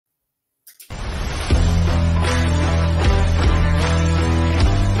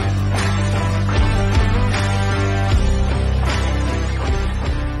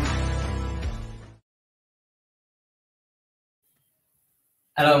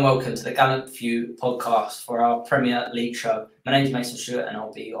Hello and welcome to the Gallant View podcast for our Premier League show. My name is Mason Stewart and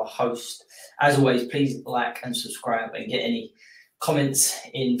I'll be your host. As always, please like and subscribe and get any comments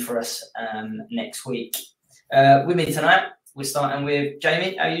in for us next week. With me tonight, we're starting with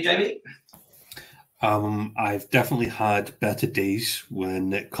Jamie. How are you, Jamie? I've definitely had better days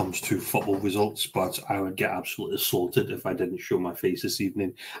when it comes to football results, but I would get absolutely assaulted if I didn't show my face this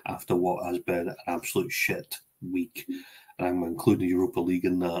evening after what has been an absolute shit week. And I'm including the Europa League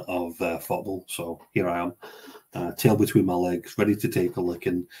in that of football. So here I am, tail between my legs, ready to take a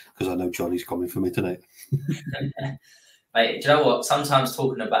licking because I know Johnny's coming for me tonight. Mate, do you know what? Sometimes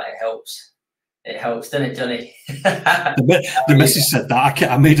talking about it helps. It helps, doesn't it, Johnny? The missus said that.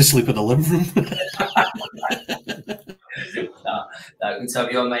 I made her sleep in the living room. No, good to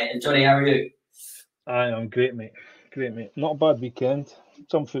have you on, mate. And Johnny, how are you? I'm great, mate. Great, mate. Not a bad weekend.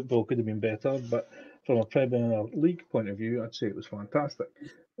 Some football could have been better, but from a Premier League point of view, I'd say it was fantastic.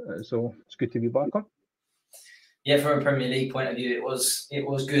 So it's good to be back on. Yeah, from a Premier League point of view, it was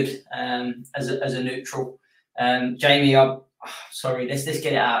good. As a neutral, Jamie, sorry, let's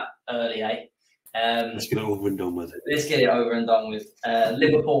get it out early, eh? Let's get it over and done with. Let's get it over and done with.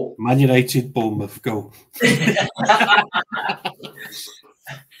 Liverpool, Man United, Bournemouth, go.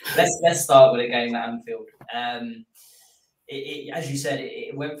 Let's start with a game at Anfield. As you said,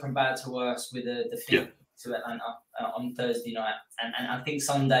 it went from bad to worse with the defeat to Atlanta on Thursday night, and I think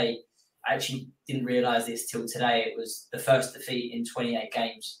Sunday. I actually didn't realise this till today. It was the first defeat in 28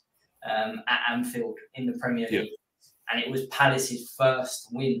 games at Anfield in the Premier League, and it was Palace's first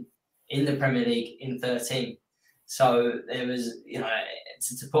win in the Premier League in 13. So there was,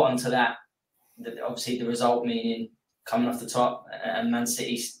 to put onto that, obviously the result meaning coming off the top and Man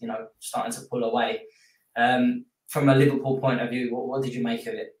City, starting to pull away. From a Liverpool point of view, what did you make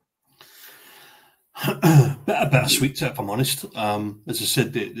of it? Bit sweet, if I'm honest. As I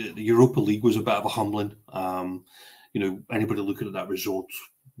said, the Europa League was a bit of a humbling. Anybody looking at that result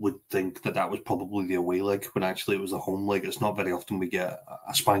would think that was probably the away leg when actually it was the home leg. It's not very often we get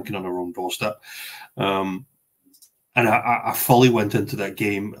a spanking on our own doorstep. And I fully went into that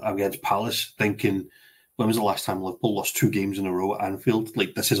game against Palace thinking, when was the last time Liverpool lost 2 games in a row at Anfield?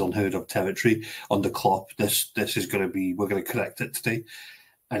 Like, this is unheard of territory under Klopp. This is going to be, we're going to correct it today.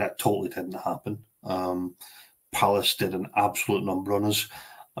 And it totally didn't happen. Palace did an absolute number on us.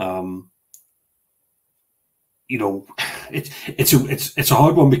 It's a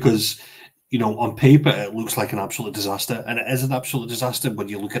hard one because, on paper it looks like an absolute disaster, and it is an absolute disaster when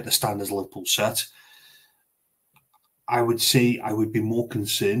you look at the standards Liverpool set. I would say I would be more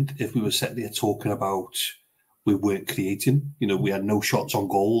concerned if we were sitting there talking about we weren't creating. We had no shots on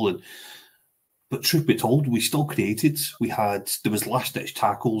goal, but truth be told, we still created. There was last-ditch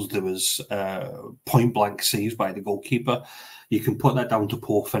tackles, there was point-blank saves by the goalkeeper. You can put that down to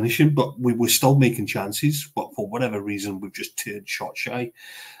poor finishing, but we were still making chances. But for whatever reason, we've just turned shot shy.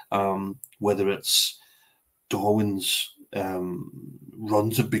 Whether it's Darwin's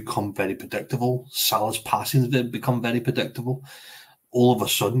runs have become very predictable, Salah's passing have become very predictable. All of a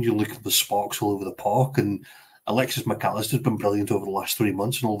sudden, you're looking for sparks all over the park, and Alexis McAllister's been brilliant over the last 3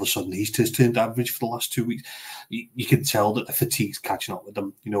 months, and all of a sudden he's just turned average for the last 2 weeks. You can tell that the fatigue's catching up with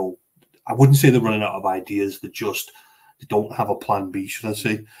them. I wouldn't say they're running out of ideas. They don't have a plan B, should I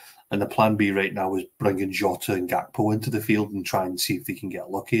say. And the plan B right now is bringing Jota and Gakpo into the field and try and see if they can get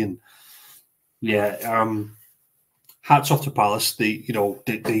lucky. And hats off to Palace. They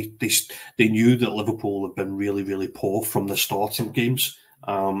knew that Liverpool had been really, really poor from the starting games.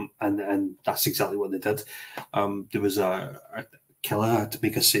 And that's exactly what they did. There was a killer had to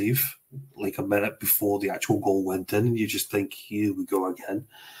make a save like a minute before the actual goal went in, and you just think, here we go again.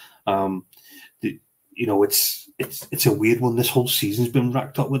 It's a weird one. This whole season's been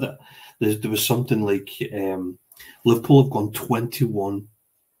racked up with it. There was something like Liverpool have gone 21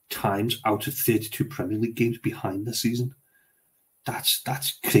 times out of 32 Premier League games behind this season.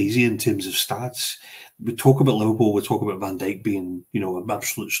 That's crazy in terms of stats. We talk about Liverpool, we talk about Van Dijk being, an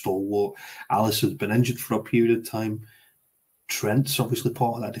absolute stalwart. Alisson's been injured for a period of time. Trent's obviously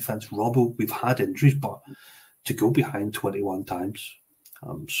part of that defence. Robbo, we've had injuries, but to go behind 21 times,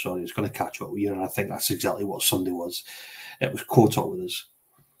 I'm sorry, it's going to catch up with you. And I think that's exactly what Sunday was. It was caught up with us.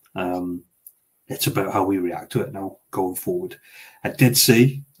 It's about how we react to it now going forward. I did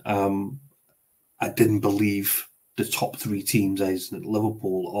say I didn't believe the top 3 teams, as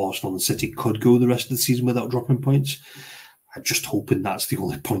Liverpool, Arsenal and City, could go the rest of the season without dropping points. I'm just hoping that's the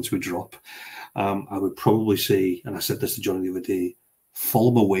only points we drop. I would probably say, and I said this to Johnny the other day,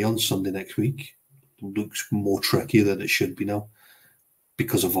 Fulham away on Sunday next week looks more tricky than it should be now.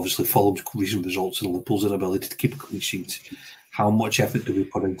 because of obviously Fulham's recent results and Liverpool's inability to keep a clean sheet. How much effort do we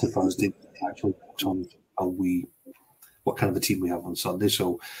put into Thursday to actually focus on what kind of a team we have on Sunday?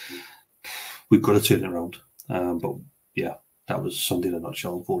 So we've got to turn it around. But yeah, that was Sunday in a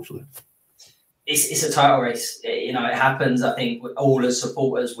nutshell, unfortunately. It's a title race. It happens. I think all as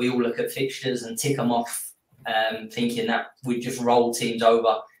supporters, we all look at fixtures and tick them off, thinking that we just roll teams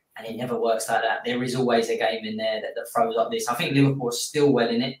over, and it never works like that. There is always a game in there that throws up this. I think Liverpool are still well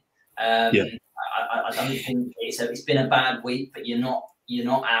in it. I don't think it's been a bad week, but you're not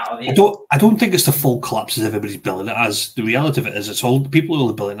out of it. I don't think it's the full collapse as everybody's billing it as. The reality of it is, it's all people are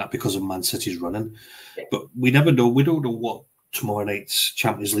only billing that because of Man City's running. Yeah. But we never know. We don't know what tomorrow night's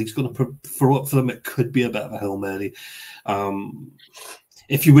Champions League's going to throw up for them. It could be a bit of a Hail Mary.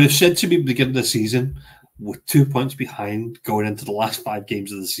 If you would have said to me at the beginning of the season, with 2 points behind going into the last 5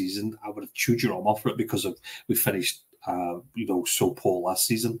 games of the season, I would have chewed your arm off for it because we finished so poor last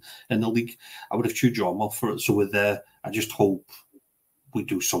season in the league. I would have chewed your arm off for it. So we're there. I just hope we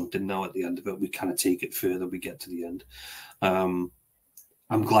do something now at the end of it. We kind of take it further. We get to the end.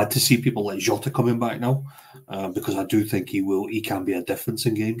 I'm glad to see people like Jota coming back now because I do think he can be a difference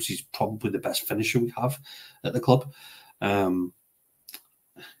in games. He's probably the best finisher we have at the club. We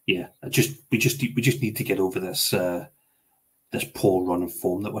just need to get over this poor run of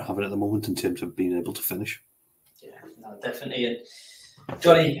form that we're having at the moment in terms of being able to finish. Yeah, no, definitely. And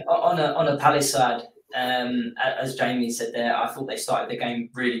Johnny, on a Palace side, as Jamie said there, I thought they started the game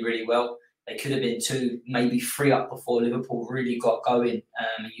really, really well. They could have been 2, maybe 3 up before Liverpool really got going.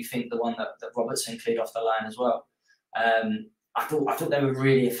 And you think the one that Robertson cleared off the line as well. I thought they were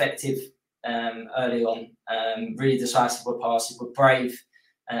really effective early on. Really decisive with passes, were brave,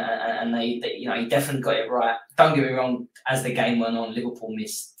 and they he definitely got it right. Don't get me wrong. As the game went on, Liverpool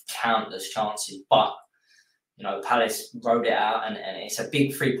missed countless chances, but Palace rode it out, and it's a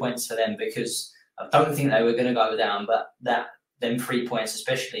big 3 points for them because I don't think they were going to go down, but them 3 points,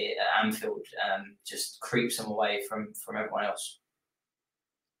 especially at Anfield, just creeps them away from everyone else.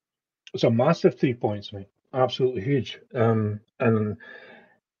 It's a massive 3 points, mate. Absolutely huge. And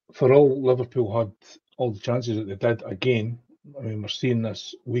for all Liverpool had all the chances that they did, again, I mean, we're seeing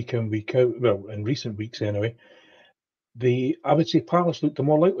this week in, week out, well, in recent weeks anyway, I would say Palace looked the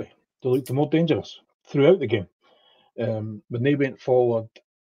more likely. They looked the more dangerous throughout the game. When they went forward,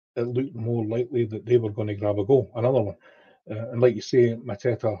 it looked more likely that they were going to grab a goal, another one. And like you say,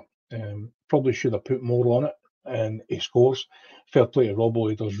 Mateta probably should have put more on it, and he scores. Fair play to Robbo,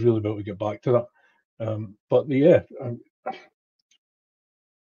 he does really well to get back to that. But yeah,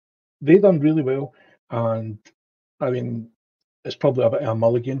 they done really well, and I mean, it's probably a bit of a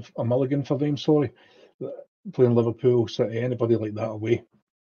mulligan for them. Sorry, playing Liverpool, City, anybody like that away.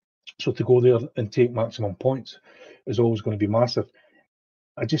 So to go there and take maximum points is always going to be massive.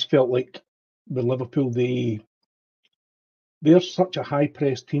 I just felt like with Liverpool, they're such a high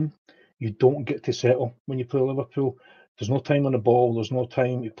press team. You don't get to settle when you play Liverpool. There's no time on the ball. There's no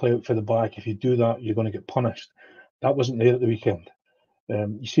time to play out for the back. If you do that, you're going to get punished. That wasn't there at the weekend.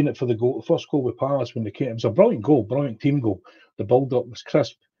 You've seen it for the first goal with Palace when they came. It was a brilliant goal, brilliant team goal. The build-up was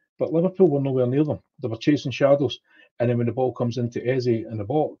crisp, but Liverpool were nowhere near them. They were chasing shadows, and then when the ball comes into Eze in the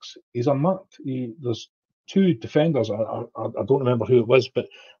box, he's unmarked. There's 2 defenders. I don't remember who it was, but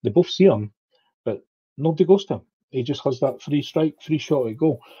they both see him, but nobody goes to him. He just has that free shot at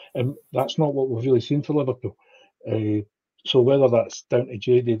goal, and that's not what we've really seen for Liverpool. So whether that's down to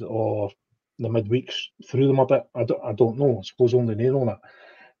jaded or the midweeks threw them a bit, I don't know. I suppose only they know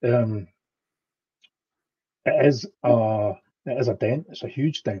that. It is a dent. It's a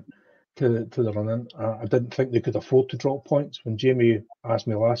huge dent to the running. I didn't think they could afford to drop points. When Jamie asked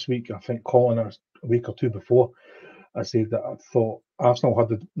me last week, I think Colin a week or 2 before, I said that I thought Arsenal had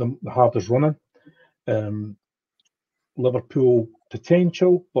the hardest running. Liverpool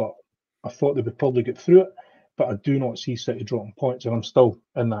potential, but I thought they would probably get through it. But I do not see City dropping points, and I'm still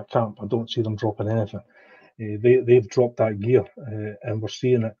in that camp. I don't see them dropping anything. They've dropped that gear, and we're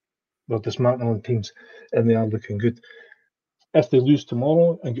seeing it. They're dismantling teams, and they are looking good. If they lose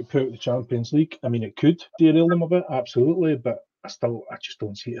tomorrow and get put out of the Champions League, I mean, it could derail them a bit, absolutely, but I just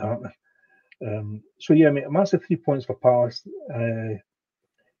don't see it happening. So yeah, mate, a massive 3 points for Palace.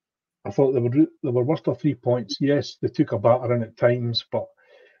 I thought they were worth their 3 points. Yes, they took a battering at times, but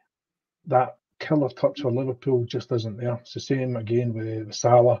that killer touch for Liverpool just isn't there. It's the same again with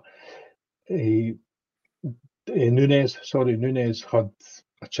Salah. Nunes had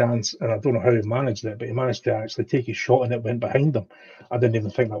a chance, and I don't know how he managed it, but he managed to actually take his shot and it went behind him. I didn't even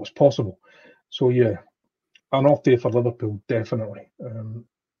think that was possible. So yeah, an off day for Liverpool, definitely.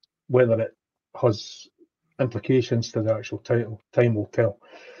 Whether it has implications to the actual title, time will tell.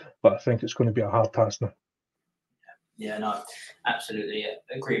 But I think it's going to be a hard task now. Yeah, no, absolutely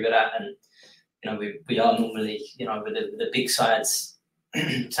agree with that. And we are normally, with the big sides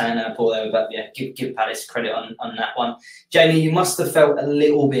saying Paul there, but yeah, give Palace credit on that one. Jamie, you must have felt a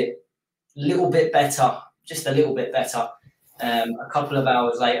little bit better, just a little bit better, a couple of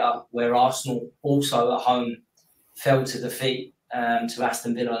hours later, where Arsenal also at home fell to defeat to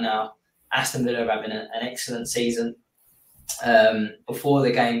Aston Villa. Now, Aston Villa are having an excellent season. Before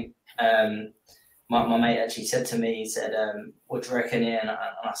the game, my mate actually said to me, he said, what do you reckon here? And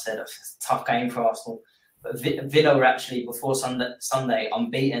I said, it's a tough game for Arsenal. But Villa were actually, before Sunday,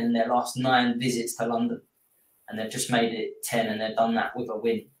 unbeaten in their last 9 visits to London. And they've just made it 10, and they've done that with a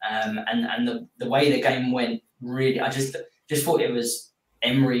win. And the way the game went, really, I just thought it was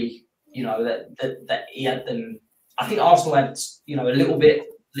Emery, that he had them. I think Arsenal had, a little bit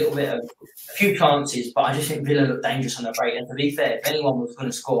of a few chances, but I just think Villa looked dangerous on the break. And to be fair, if anyone was going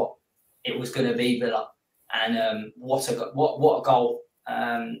to score, it was going to be Villa. And what a goal!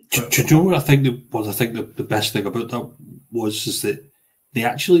 Do you know what I think? The best thing about that is that they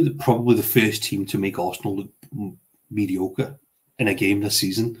actually probably the first team to make Arsenal look mediocre in a game this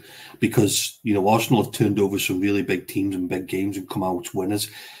season, because Arsenal have turned over some really big teams and big games and come out winners.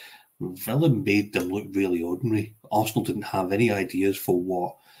 Villa made them look really ordinary. Arsenal didn't have any ideas for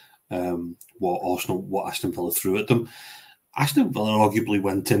what Aston Villa threw at them. Aston Villa arguably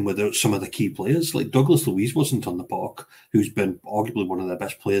went in without some of the key players. Like Douglas Luiz wasn't on the park, who's been arguably one of their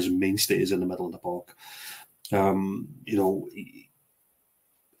best players and mainstays in the middle of the park.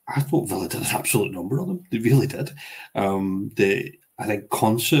 I thought Villa did an absolute number on them. They really did. I think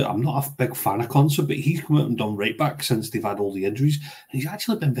Concert, I'm not a big fan of Concert, but he's come out and done right back since they've had all the injuries. And he's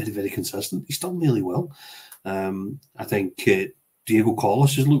actually been very, very consistent. He's done really well. I think Diego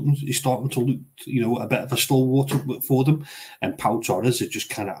Carlos is starting to look, a bit of a stalwart for them. And Pau Torres is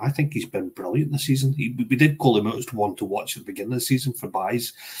just I think he's been brilliant this season. We did call him out as one to watch at the beginning of the season for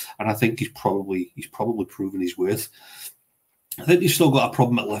buys. And I think he's probably proven his worth. I think they've still got a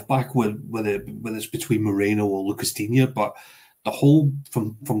problem at left back whether it's between Moreno or Lucas Digne, but the whole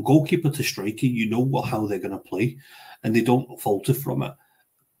from goalkeeper to striker, how they're going to play, and they don't falter from it.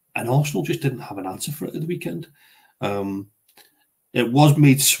 And Arsenal just didn't have an answer for it at the weekend. It was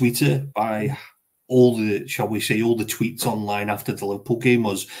made sweeter by all the tweets online after the Liverpool game,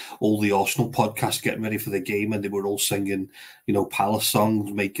 was all the Arsenal podcasts getting ready for the game, and they were all singing, Palace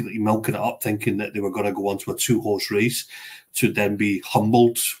songs, milking it up, thinking that they were going to go on to a 2-horse race, to then be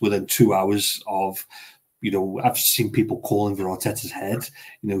humbled within 2 hours of, I've seen people calling for Arteta's head,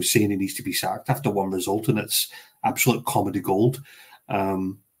 saying he needs to be sacked after one result, and it's absolute comedy gold.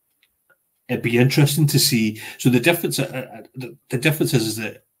 It'd be interesting to see. So the difference is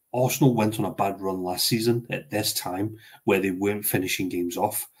that Arsenal went on a bad run last season at this time where they weren't finishing games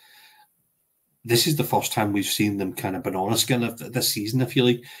off. This is the first time we've seen them kind of banana skin of this season, I feel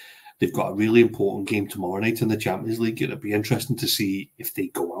like. They've got a really important game tomorrow night in the Champions League. It'll be interesting to see if they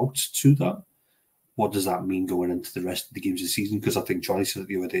go out to that. What does that mean going into the rest of the games of the season? Because I think Johnnie said it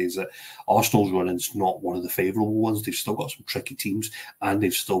the other day, is that Arsenal's run is not one of the favourable ones. They've still got some tricky teams, and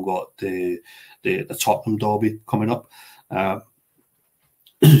they've still got the Tottenham derby coming up.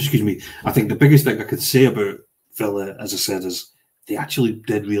 Excuse me. I think the biggest thing I could say about Villa, as I said, is they actually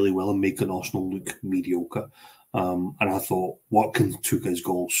did really well in making Arsenal look mediocre. And I thought Watkins took his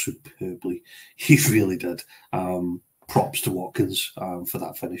goal superbly. He really did. Props to Watkins for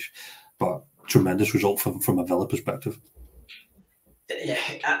that finish. But tremendous result from a Villa perspective. Yeah,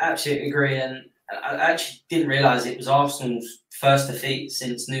 I absolutely agree. And I actually didn't realise it was Arsenal's first defeat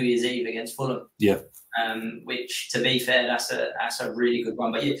since New Year's Eve against Fulham. Yeah. Which, to be fair, that's a really good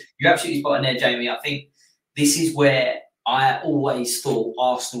one. But you're absolutely spot on there, Jamie. I think this is where I always thought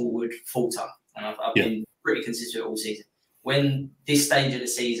Arsenal would falter. And I've been pretty consistent all season. When this stage of the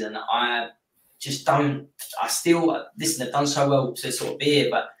season, listen, they've done so well to sort of be here,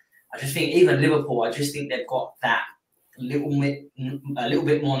 but I just think even Liverpool, they've got that a little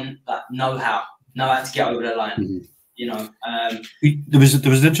bit more like know how to get over the line. Mm-hmm. There was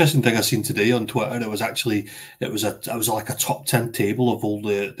an interesting thing I seen today on Twitter. It was like a top 10 table of all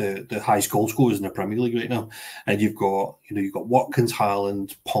the highest goal scorers in the Premier League right now, and you've got Watkins,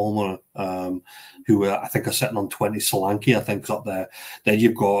 Haaland, Palmer, who I think are sitting on 20. Solanke, I think, is up there. Then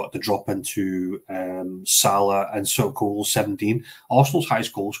you've got the drop into Salah and Sokol, 17. Arsenal's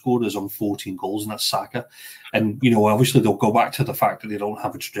highest goal scorer is on 14 goals, and that's Saka. And, obviously they'll go back to the fact that they don't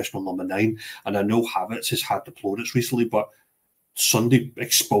have a traditional number 9. And I know Havertz has had the plaudits recently, but Sunday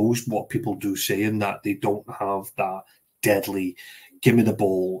exposed what people do say, in that they don't have that deadly give me the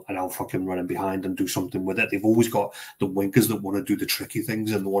ball and I'll fucking run in behind and do something with it. They've always got the wingers that want to do the tricky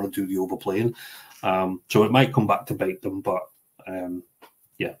things and they want to do the overplaying. So it might come back to bite them, but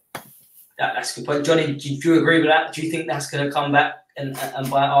yeah. That's a good point. Johnny, do you agree with that? Do you think that's going to come back and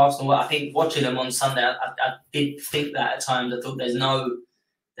bite Arsenal? I think watching them on Sunday, I did think that at times. I thought there's no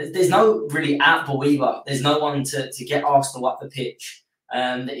really outball either. There's no one to get Arsenal up the pitch.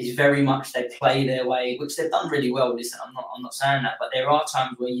 That is very much they play their way, which they've done really well. Listen, I'm not saying that, but there are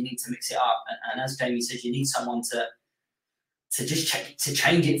times where you need to mix it up, and as Jamie says, you need someone to just to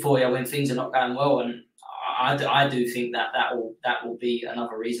change it for you when things are not going well. And I do think that will be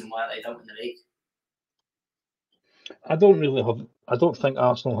another reason why they don't win the league. I don't think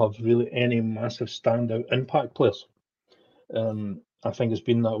Arsenal have really any massive standout impact players. I think it's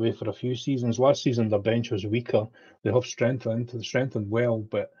been that way for a few seasons. Last season, their bench was weaker. They have strengthened well,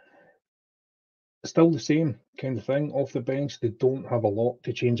 but still the same kind of thing. Off the bench, they don't have a lot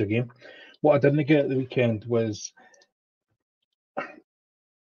to change a game. What I didn't get at the weekend was,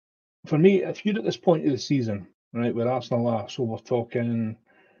 for me, if you're at this point of the season, right, where Arsenal are, so we're talking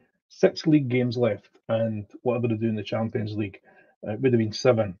 6 league games left, and whatever they do in the Champions League, it would have been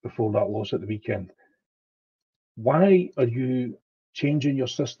 7 before that loss at the weekend. Why are you changing your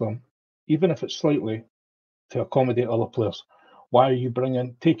system, even if it's slightly, to accommodate other players? Why are you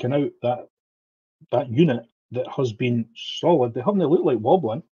taking out that unit that has been solid? They haven't looked like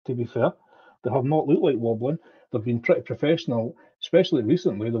wobbling, to be fair. They have not looked like wobbling. They've been pretty professional, especially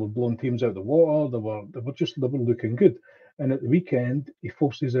recently. They were blowing teams out of the water. They were looking good. And at the weekend, he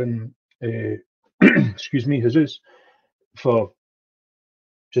forces in, excuse me, Jesus, for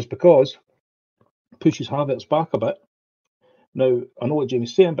just because, pushes Havertz back a bit. Now, I know what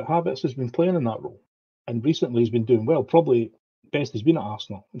Jamie's saying, but Havertz has been playing in that role. And recently he's been doing well. Probably best he's been at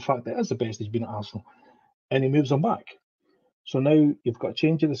Arsenal. In fact, it is the best he's been at Arsenal. And he moves him back. So now you've got a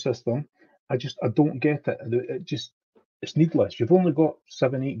change of the system. I don't get it. It's needless. You've only got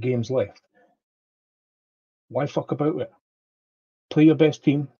 7-8 games left. Why fuck about it? Play your best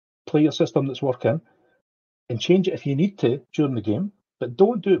team, play your system that's working, and change it if you need to during the game, but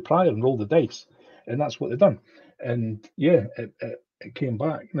don't do it prior and roll the dice. And that's what they've done. And yeah, it came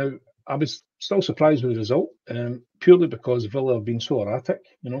back. Now, I was still surprised with the result, purely because Villa have been so erratic.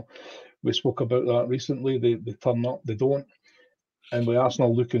 We spoke about that recently. They turn up, they don't. And with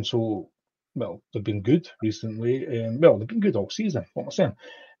Arsenal looking so, well, they've been good recently. Well, they've been good all season, what am I saying?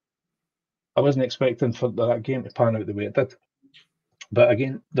 I wasn't expecting for that game to pan out the way it did. But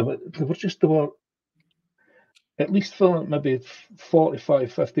again, they were at least for maybe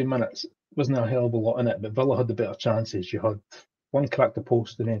 45, 50 minutes, wasn't a hell of a lot in it, but Villa had the better chances. You had one crack the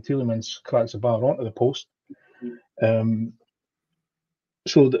post, and then Tielemans cracks the bar onto the post.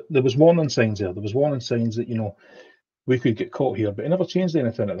 So there was warning signs there. There was warning signs that, we could get caught here, but he never changed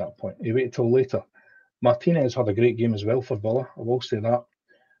anything at that point. He waited till later. Martinez had a great game as well for Villa, I will say that.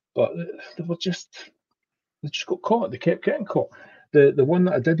 But they just got caught. They kept getting caught. The one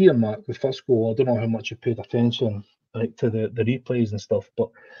that I did earmark, the first goal, I don't know how much you paid attention to the replays and stuff, but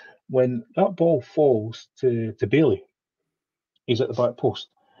when that ball falls to Bailey, he's at the back post.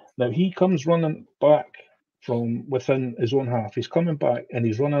 Now he comes running back from within his own half. He's coming back and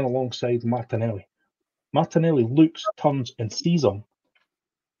he's running alongside Martinelli. Martinelli looks, turns and sees him,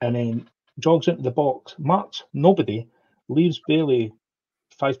 and then jogs into the box, marks nobody, leaves Bailey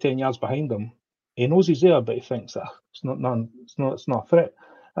 5-10 yards behind him. He knows he's there, but he thinks it's not a threat.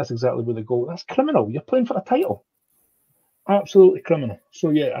 That's exactly where they go. That's criminal. You're playing for a title. Absolutely criminal. So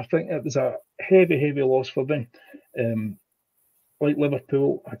yeah, I think it was a heavy loss for them. Like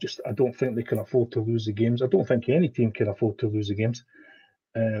Liverpool, I don't think they can afford to lose the games. I don't think any team can afford to lose the games.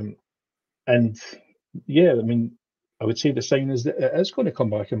 And yeah, I mean, I would say the sign is that it is going to come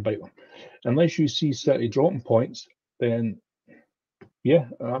back and bite them. Unless you see City dropping points, then yeah,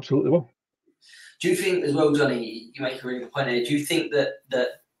 absolutely will. Do you think as well, Johnny, you make a really good point here, do you think that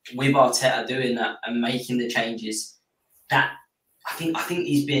with Arteta doing that and making the changes, that I think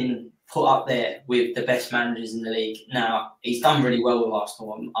he's been put up there with the best managers in the league? Now, he's done really well with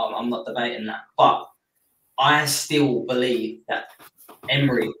Arsenal. I'm not debating that. But I still believe that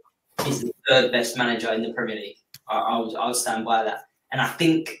Emery is the 3rd best manager in the Premier League. I'll stand by that. And I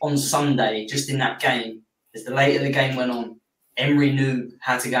think on Sunday, just in that game, as the later the game went on, Emery knew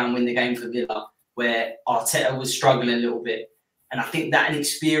how to go and win the game for Villa, where Arteta was struggling a little bit. And I think that an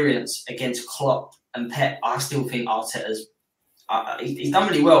experience against Klopp and Pep, I still think Arteta's he's done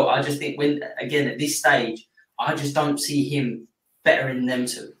really well. I just think again at this stage, I just don't see him better in them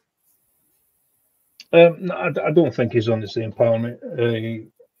two. No, I don't think he's on the same par, mate.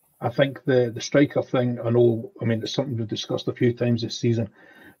 I think the striker thing, I know, I mean, it's something we've discussed a few times this season,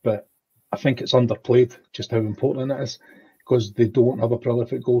 but I think it's underplayed just how important it is, because they don't have a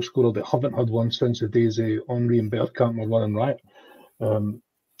prolific goal scorer. They haven't had one since the days of Henry and Bergkamp were running riot. It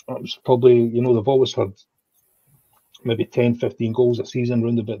was probably, you know, they've always had maybe 10, 15 goals a season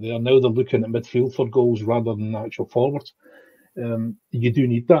round about there. Now they're looking at midfield for goals rather than actual forwards. You do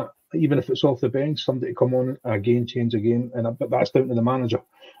need that, even if it's off the bench, somebody to come on again, change again. But that's down to the manager.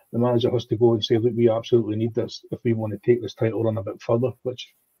 The manager has to go and say, look, we absolutely need this if we want to take this title run a bit further,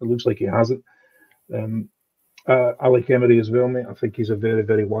 which it looks like he hasn't. I like Emery as well, mate. I think he's a very,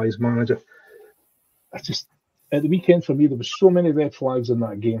 very wise manager. At the weekend for me, there was so many red flags in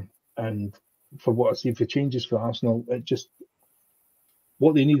that game. And for what I see for changes for Arsenal, it just,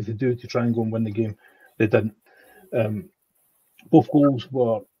 what they needed to do to try and go and win the game, they didn't. Both goals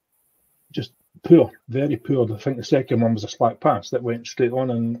were just poor, very poor. I think the second one was a slack pass that went straight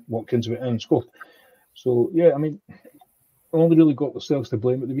on and Watkins went in and scored. So, yeah, I mean, only really got themselves to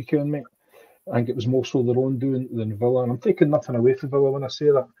blame at the weekend, mate. I think it was more so their own doing than Villa. And I'm taking nothing away from Villa when I say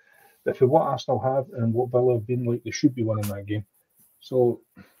that. But for what Arsenal have and what Villa have been like, they should be winning that game. So,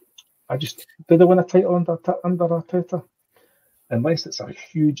 did they win a title under Arteta? Unless it's a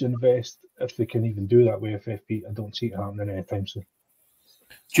huge invest, if they can even do that with FFP, I don't see it happening anytime soon.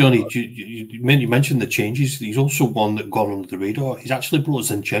 Johnny, you mentioned the changes. He's also one that gone under the radar. He's actually brought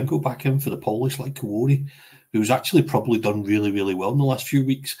Zinchenko back in for the Polish, like Kouori, who's actually probably done really, really well in the last few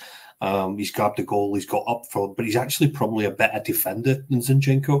weeks. He's grabbed a goal, he's got up for, but he's actually probably a better defender than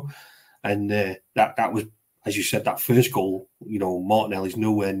Zinchenko. And that was, as you said, that first goal, you know, Martinelli's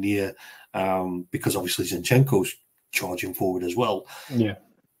nowhere near, because obviously Zinchenko's charging forward as well. Yeah.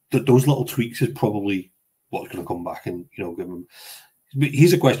 Those little tweaks is probably what's going to come back and, you know, give him. But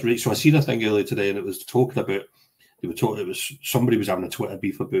here's a question, right? So I seen a thing earlier today, and it was talking about, it was somebody was having a Twitter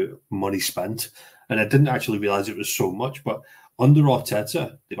beef about money spent, and I didn't actually realise it was so much, but under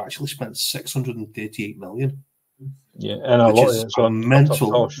Arteta, they've actually spent 638 million. Yeah, and a lot of it's on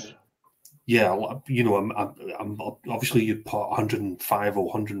mental. Yeah, you know, I'm obviously you put 105 or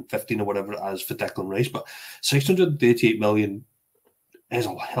 115 or whatever it is for Declan Rice, but 638 million is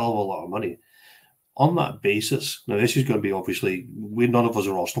a hell of a lot of money. On that basis, now this is going to be obviously, none of us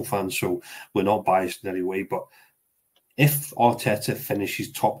are Arsenal fans, so we're not biased in any way, but if Arteta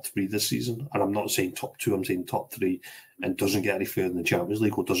finishes top 3 this season, and I'm not saying top 2, I'm saying top 3, and doesn't get any further in the Champions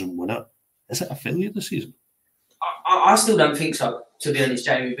League or doesn't win it, is it a failure this season? I still don't think so, to be honest,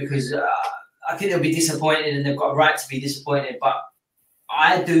 Jamie, because I think they'll be disappointed and they've got a right to be disappointed. But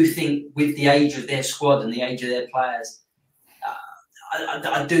I do think with the age of their squad and the age of their players,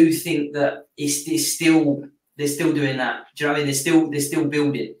 I do think that they're still doing that. Do you know what I mean? They're still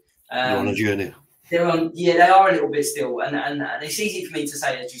building. They're on a journey. They are a little bit still, and it's easy for me to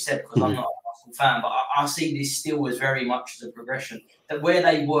say, as you said, because I'm not an Arsenal fan, but I see this still as very much as a progression. That where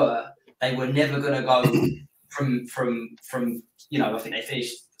they were never going to go from you know, I think they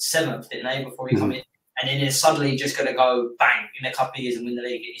finished 7th, didn't they, before he come in, and then they're suddenly just going to go bang in a couple of years and win the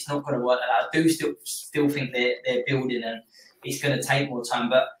league. It's not going to work like that. I do still think they're building, and it's going to take more time.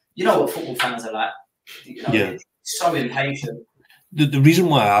 But you know what football fans are like. You know, they're so impatient. The reason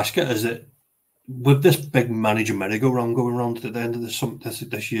why I ask it is that with this big manager merry-go-round going around at the end of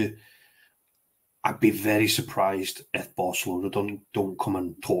this year, I'd be very surprised if Barcelona don't come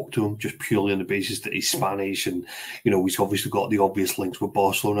and talk to him just purely on the basis that he's Spanish, and you know he's obviously got the obvious links with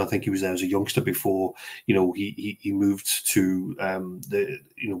Barcelona. I think he was there as a youngster before, you know, he moved to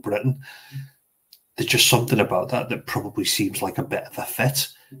Britain. There's just something about that probably seems like a bit of a fit,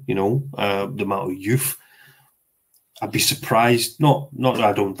 you know, the amount of youth. I'd be surprised.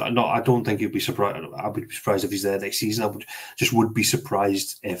 I don't think he'd be surprised. I would be surprised if he's there next season. I would be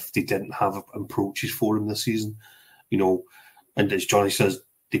surprised if they didn't have approaches for him this season. You know, and as Johnny says,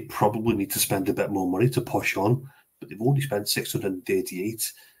 they probably need to spend a bit more money to push on, but they've only spent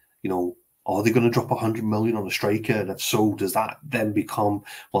 638. You know, are they going to drop 100 million on a striker? And if so, does that then become,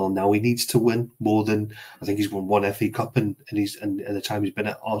 well, now he needs to win more than, I think he's won 1 FA Cup in the time he's been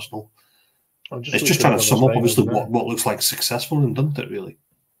at Arsenal. It's just trying to sum up, obviously, what looks like successful and doesn't it, really?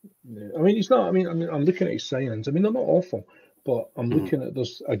 Yeah. I mean, he's not. I mean, I'm looking at his signings. I mean, they're not awful, but I'm looking at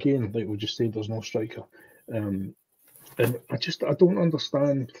this again. Like we just said, there's no striker, and I don't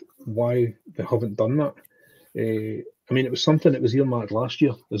understand why they haven't done that. I mean, it was something that was earmarked last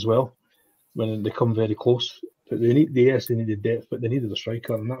year as well, when they come very close. But they needed depth, but they needed a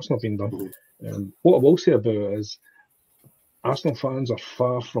striker, and that's not been done. What I will say about it is, Arsenal fans are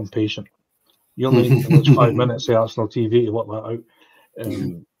far from patient. You only need to watch 5 minutes of Arsenal TV to work that out.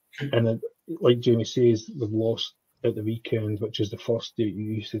 And like Jamie says, they've lost at the weekend, which is the first date you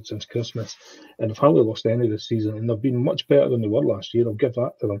used since Christmas, and they've hardly lost any this season, and they've been much better than they were last year. I'll give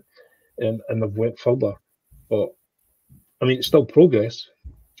that to them, and they've went further. But I mean, it's still progress.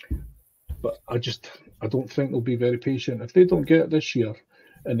 But I don't think they'll be very patient. If they don't get it this year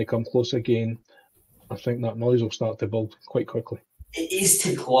and they come close again, I think that noise will start to build quite quickly. It is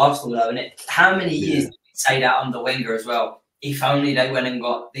typical Arsenal, though, isn't it? How many years did we say that under Wenger as well? If only they went and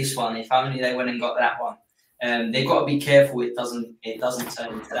got this one. If only they went and got that one. They've got to be careful. It doesn't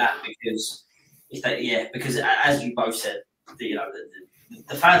turn into that because because as you both said, the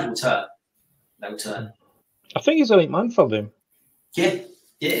fans will turn. They'll turn. I think he's the right man for them. Yeah.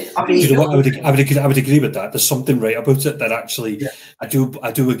 Yeah, I would agree with that. There's something right about it that actually, I do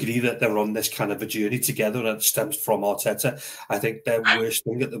agree that they're on this kind of a journey together, and it stems from Arteta. I think their worst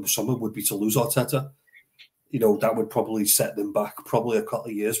thing at the summer would be to lose Arteta. That would probably set them back probably a couple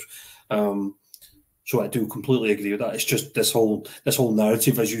of years. So I do completely agree with that. It's just this whole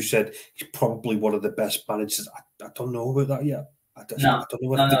narrative, as you said, he's probably one of the best managers. I don't know about that yet. I don't know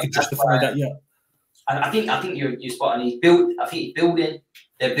if they could justify that yet. I think you're spot on. I think he's building.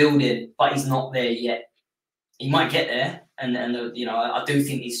 They're building, but he's not there yet. He might get there, and I do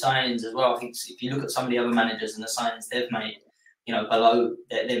think these signings as well. I think if you look at some of the other managers and the signings they've made, below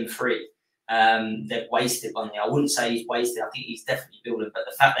them three, they've wasted money. I wouldn't say he's wasted. I think he's definitely building, but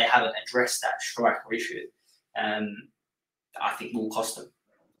the fact they haven't addressed that striker issue, I think will cost them.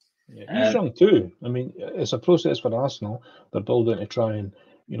 Yeah, he's young too. I mean, it's a process for Arsenal. They're building to try and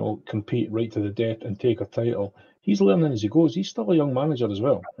compete right to the death and take a title. He's learning as he goes. He's still a young manager as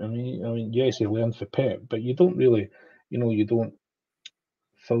well. I mean, yes, he learned for Pep, but you don't really, you don't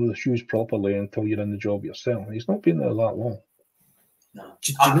fill the shoes properly until you're in the job yourself. He's not been there that long. No.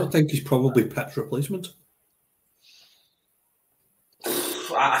 Do you not think he's probably Pep's replacement?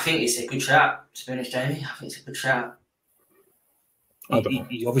 I think it's a good shout, to be honest, Jamie. I think it's a good shout.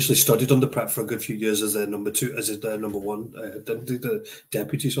 He obviously studied under Pep for a good few years as their number one, the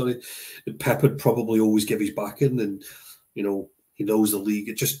deputy. Sorry, Pep would probably always give his back in, and he knows the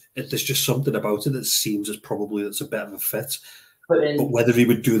league. There's just something about it that seems as probably that's a bit of a fit. But whether he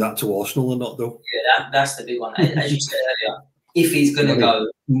would do that to Arsenal or not, though, that's the big one. As you said earlier, if he's going to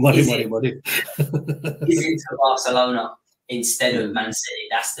go, money. Is it to Barcelona instead of Man City?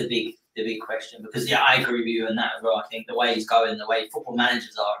 That's the big question, because I agree with you on that as well. I think the way he's going, the way football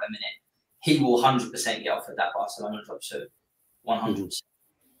managers are at the minute, he will 100% get offered that Barcelona job soon, 100%.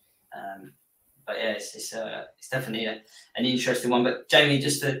 But it's definitely an interesting one. But Jamie,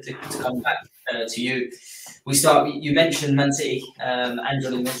 just to come back to you, you mentioned Man City.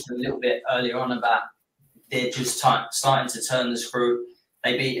 Angela mentioned a little bit earlier on about they're just starting to turn the screw.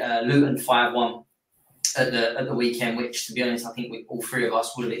 They beat Luton 5-1. At the weekend, which, to be honest, I think all three of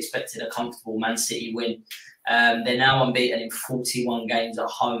us would have expected a comfortable Man City win. They're now unbeaten in 41 games at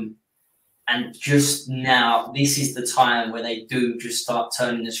home, and just now, this is the time where they do just start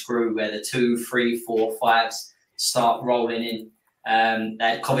turning the screw, where the 2, 3, 4, 5s start rolling in. They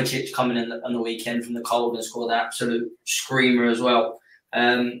had Kovacic coming in on the weekend from the cold and scored an absolute screamer as well.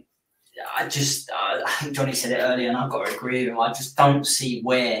 I think Johnny said it earlier, and I've got to agree with him. I just don't see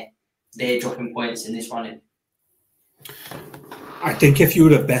where they're dropping points in this running. I think if you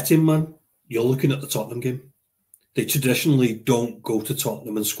were a betting man, you're looking at the Tottenham game. They traditionally don't go to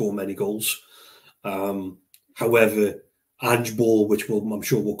Tottenham and score many goals. However, Ange Ball, which I'm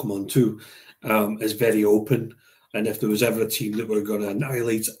sure we'll come on to, is very open. And if there was ever a team that were going to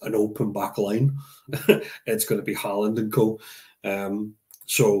annihilate an open back line, it's going to be Haaland and co.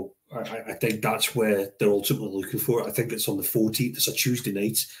 So I think that's where they're ultimately looking for it. I think it's on the 14th. It's a Tuesday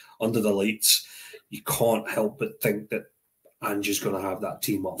night under the lights. You can't help but think that Ange is going to have that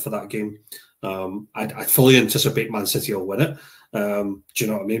team up for that game. I fully anticipate Man City will win it. Do you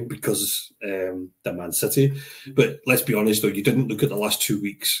know what I mean? Because they're Man City. But let's be honest, though, you didn't look at the last 2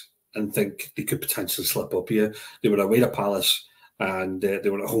 weeks and think they could potentially slip up here. They were away to Palace and they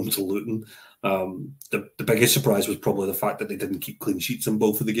were at home to Luton. The biggest surprise was probably the fact that they didn't keep clean sheets in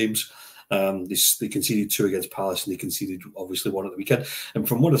both of the games. They conceded 2 against Palace and they conceded obviously 1 at the weekend. And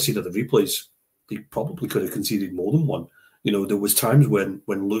from what I've seen of the replays, they probably could have conceded more than 1. There was times when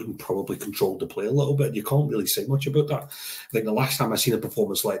Luton probably controlled the play a little bit. You can't really say much about that. I think the last time I seen a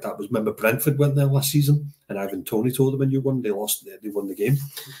performance like that was, remember Brentford went there last season and Ivan Toney told them, and you won. They lost. They won the game.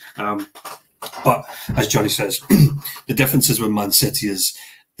 But as Johnny says, the difference is with Man City is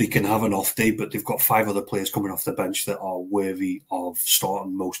they can have an off day, but they've got 5 other players coming off the bench that are worthy of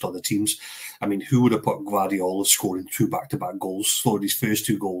starting most other teams. I mean, who would have put Guardiola scoring 2 back-to-back goals, scored his first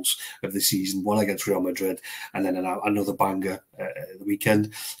 2 goals of the season, one against Real Madrid, and then another banger at the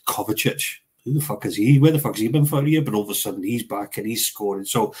weekend? Kovacic, who the fuck is he? Where the fuck has he been for a year? But all of a sudden he's back and he's scoring.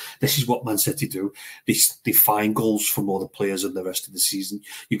 So this is what Man City do. They find goals from all the players in the rest of the season.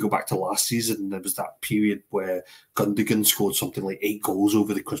 You go back to last season, and there was that period where Gundogan scored something like 8 goals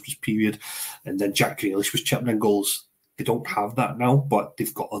over the Christmas period, and then Jack Grealish was chipping in goals. They don't have that now, but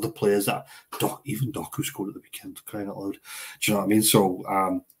they've got other players that even Doku scored at the weekend, crying out loud. Do you know what I mean?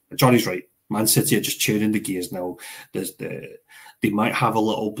 So Johnny's right. Man City are just tuning the gears now. They might have a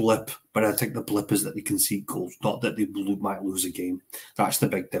little blip, but I think the blip is that they concede goals, not that they might lose a game. That's the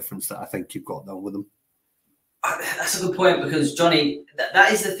big difference that I think you've got now with them. That's a good point, because Johnny,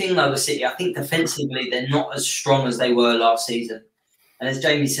 that is the thing though with City. I think defensively they're not as strong as they were last season. And as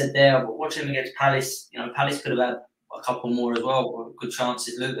Jamie said there, watching them against Palace, Palace could have had a couple more as well, good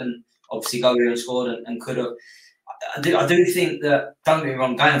chances. Luton obviously go here and scored and could have. I do think that, don't get me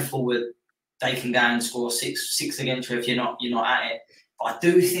wrong, going forward, they can go and score six against you if you're not at it. But I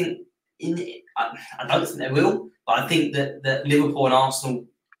do think I don't think they will. But I think that Liverpool and Arsenal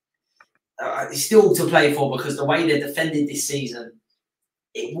is still to play for, because the way they're defended this season,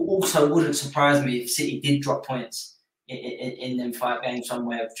 it also wouldn't surprise me if City did drop points in them 5 games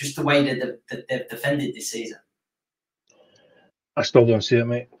somewhere. Just the way they've defended this season. I still don't see it,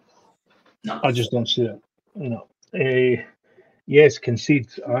 mate. No, I just don't see it. Yes, concede.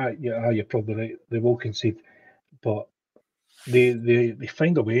 You're probably right. They will concede, but they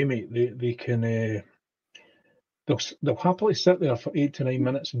find a way, mate. They can. They'll happily sit there for 8 to 9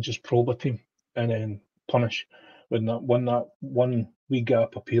 minutes and just probe a team and then punish when that one wee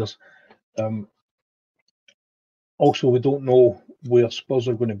gap appears. Also, we don't know where Spurs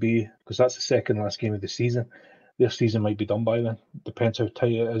are going to be, because that's the second last game of the season. Their season might be done by then. Depends how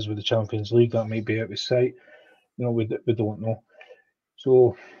tight it is with the Champions League. That might be out of sight. We don't know.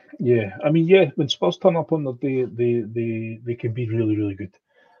 So, yeah. I mean, yeah, when Spurs turn up on the day, they can be really, really good.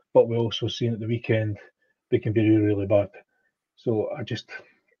 But we also seen at the weekend they can be really, really bad. So I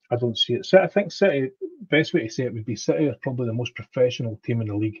don't see it. I think City, best way to say it would be, City are probably the most professional team in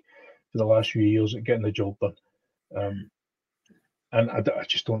the league for the last few years at getting the job done. And I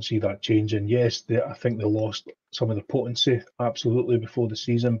just don't see that changing. Yes, I think they lost some of the potency, absolutely, before the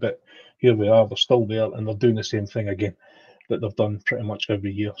season, but here we are, they're still there, and they're doing the same thing again that they've done pretty much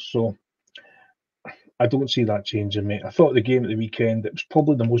every year. So I don't see that changing, mate. I thought the game at the weekend, it was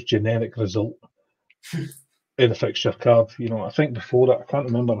probably the most generic result in the fixture card. I think before that, I can't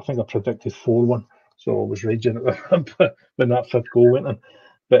remember, I think I predicted 4-1, so I was raging at that when that 5th goal went in.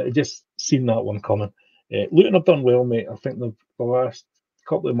 But it just seemed that one coming. Luton have done well, mate. I think the last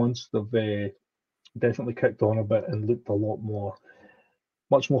couple of months they've definitely kicked on a bit and looked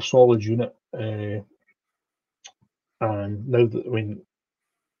much more solid unit. And now that,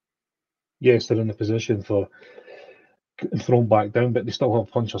 yes, they're in the position for getting thrown back down, but they still have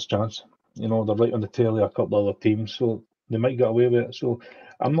a puncher's chance. They're right on the tail of a couple of other teams, so they might get away with it. So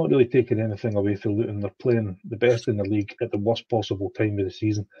I'm not really taking anything away from Luton. They're playing the best in the league at the worst possible time of the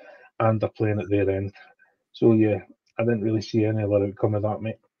season, and they're playing at their end. So, yeah, I didn't really see any other outcome of that,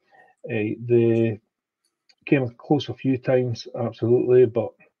 mate. They came close a few times, absolutely,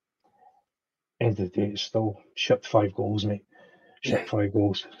 but end of the day, it's still shipped 5 goals, mate. Shipped 5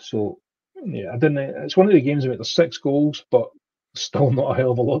 goals. So, yeah, it's one of the games, mate, there's 6 goals, but still not a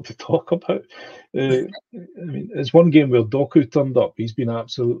hell of a lot to talk about. It's one game where Doku turned up. He's been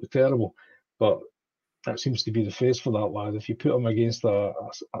absolutely terrible, but that seems to be the face for that lad. If you put him against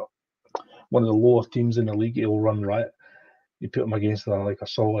one of the lower teams in the league, he'll run riot. You put him against a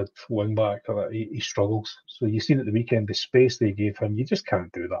solid wing back, he struggles. So you seen at the weekend the space they gave him. You just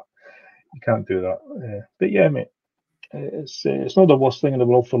can't do that. You can't do that. But yeah, mate, it's not the worst thing in the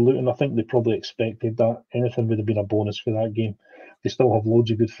world for Luton. I think they probably expected that. Anything would have been a bonus for that game. They still have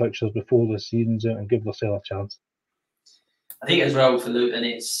loads of good fixtures before the season's out, and give themselves a chance. I think as well for Luton,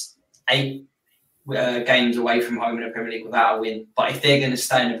 it's 8 games away from home in the Premier League without a win. But if they're going to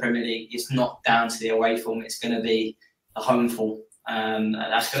stay in the Premier League, it's not down to the away form. It's going to be the home form. And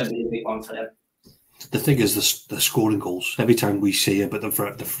that's going to be a big one for them. The thing is, the scoring goals. Every time we say about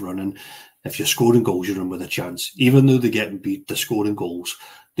the running, if you're scoring goals, you're in with a chance. Even though they're getting beat, they're scoring goals.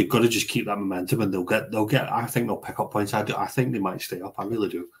 They've got to just keep that momentum, and they'll get. I think they'll pick up points. I think they might stay up. I really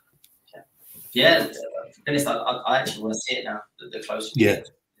do. Yeah. I actually want to see it now. The closer. Yeah.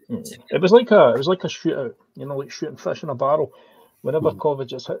 It was like a shootout, like shooting fish in a barrel. Whenever whenever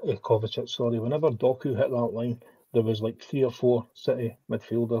Doku hit that line, there was like 3 or 4 City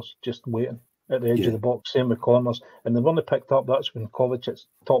midfielders just waiting at the edge of the box, same with corners. And then when they picked up, that's when Kovacic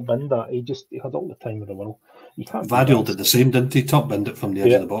top binned that. He had all the time in the world. Vardyl did the same, didn't he? Top binned it from the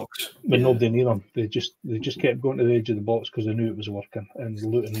edge of the box. But nobody near him. They just kept going to the edge of the box because they knew it was working. And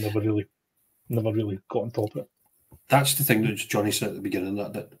Luton never really never really got on top of it. That's the thing that Johnny said at the beginning,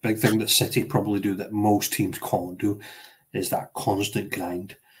 that the big thing that City probably do that most teams can't do is that constant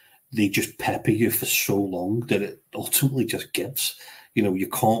grind. They just pepper you for so long that it ultimately just gives. You know, you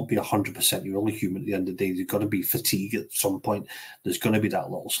can't be 100%. You're only human at the end of the day. You've got to be fatigued at some point. There's going to be that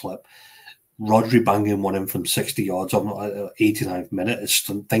little slip. Rodri banging one in from 60 yards on 89th minute is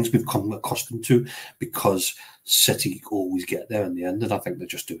things we've come accustomed to because City always get there in the end, and I think they're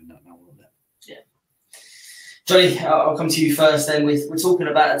just doing that now, aren't they? Yeah. Johnny, I'll come to you first then. We're talking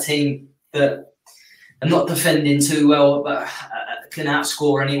about a team that are not defending too well, but can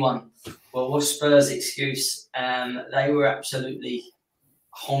outscore anyone. Well, what's Spurs' excuse? They were absolutely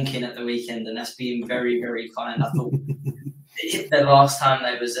honking at the weekend, and that's being very, very kind. I thought the last time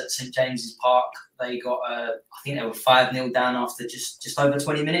they was at St James's Park, they got, I think they were 5-0 down after just over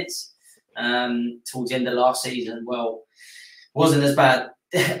 20 minutes towards the end of last season. Well, wasn't as bad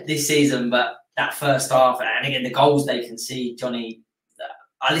this season, but that first half, and again, the goals they concede, Johnny,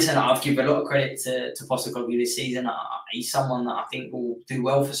 I've given a lot of credit to Postecoglou this season. He's someone that I think will do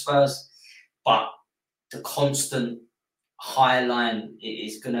well for Spurs, but the constant high line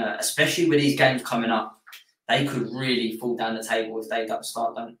is going to, especially with these games coming up, they could really fall down the table if they don't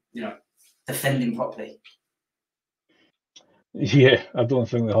start defending properly. Yeah, I don't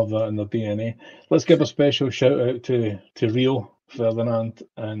think they have that in their DNA. Let's give a special shout out to Rio Ferdinand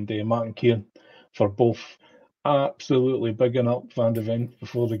and Martin Keown for both absolutely bigging up Van de Ven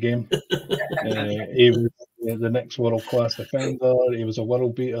before the game. He was the next world-class defender. He was a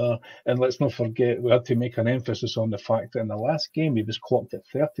world beater. And let's not forget, we had to make an emphasis on the fact that in the last game, he was clocked at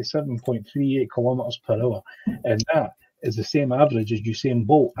 37.38 kilometres per hour. And that is the same average as Usain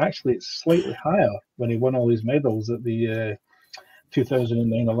Bolt. Actually, it's slightly higher when he won all his medals at the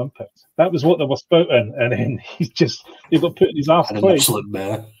 2009 Olympics. That was what they were spouting. And then he got put in his ass twice. Excellent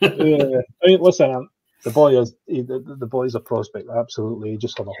man. I mean, listen, the boy is a prospect, absolutely. He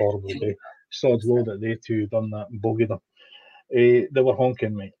just had a horrible day. Sod's law that they two done that and bogeyed them. They were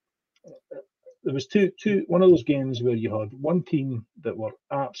honking, mate. There was one of those games where you had one team that were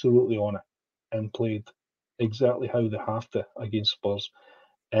absolutely on it and played exactly how they have to against Spurs,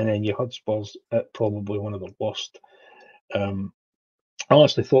 and then you had Spurs at probably one of the worst. I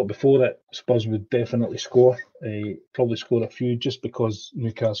honestly thought before that Spurs would definitely score, probably score a few, just because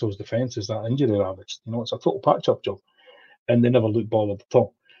Newcastle's defence is that injury ravaged. You know, it's a total patch-up job, and they never looked bothered at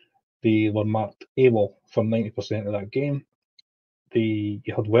all. They were marked AWOL for 90% of that game. You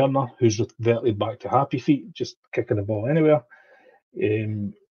had Werner, who's reverted back to happy feet, just kicking the ball anywhere.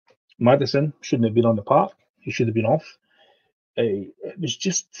 Maddison shouldn't have been on the park. He should have been off. It was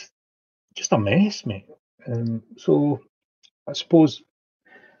just a mess, mate. So I suppose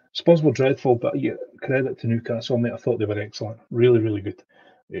Spurs were dreadful, but credit to Newcastle, mate. I thought they were excellent. Really, really good.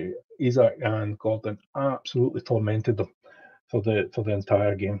 Isak and Gordon absolutely tormented them for the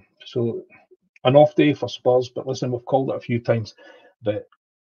entire game. So an off day for Spurs, but listen, we've called it a few times, but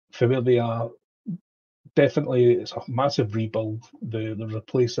for where they are, definitely it's a massive rebuild. They're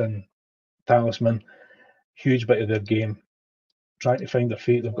replacing Talisman, huge bit of their game, trying to find their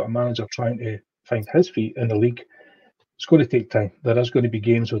feet. They've got a manager trying to find his feet in the league. It's going to take time. There is going to be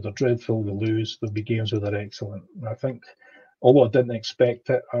games where they're dreadful, they lose. There'll be games where they're excellent. And I think, although I didn't expect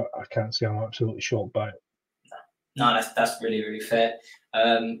it, I can't say I'm absolutely shocked by it. No, that's really, really fair.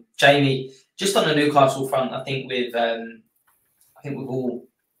 Jamie, just on the Newcastle front, I think we've all,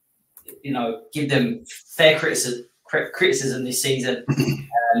 give them fair criticism this season.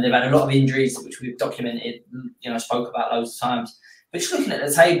 They've had a lot of injuries, which we've documented, spoke about loads of times. But just looking at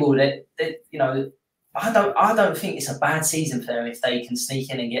the table, I don't think it's a bad season for them if they can sneak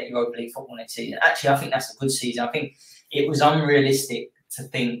in and get Europa League football next season. Actually, I think that's a good season. I think it was unrealistic to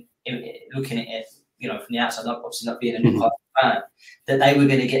think, looking at it, from the outside, obviously not being a Newcastle fan, that they were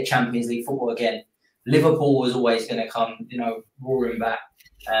going to get Champions League football again. Liverpool was always going to come, roaring back.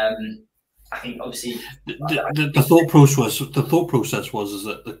 I think obviously the thought process was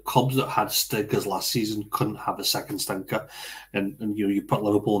that the clubs that had stinkers last season couldn't have a second stinker, and you put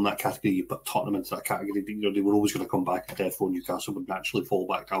Liverpool in that category, you put Tottenham into that category. They were always going to come back, and therefore Newcastle would naturally fall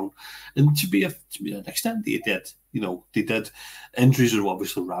back down. And to an extent, they did. They did. Injuries have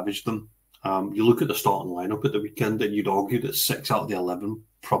obviously ravaged them. You look at the starting lineup at the weekend, and you'd argue that 6 out of the 11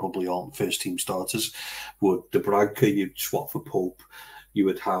 probably aren't first team starters. With Dubravka, you'd swap for Pope. You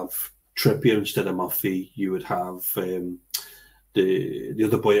would have Trippier instead of Murphy. You would have the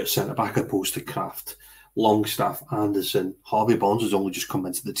other boy at centre back opposed to Kraft, Longstaff, Anderson. Harvey Barnes has only just come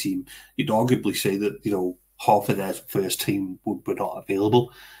into the team. You'd arguably say that half of their first team were not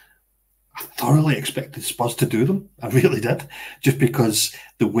available. I thoroughly expected Spurs to do them. I really did, just because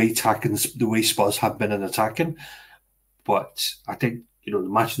the way Spurs have been in attacking. But I think, the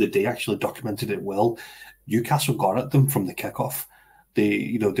match of the day actually documented it well. Newcastle got at them from the kickoff.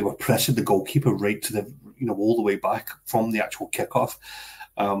 They were pressing the goalkeeper right to the, all the way back from the actual kickoff.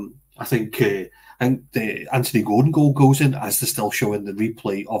 I think the Anthony Gordon goal goes in as they're still showing the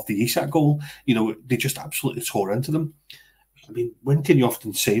replay of the Isak goal. They just absolutely tore into them. I mean, when can you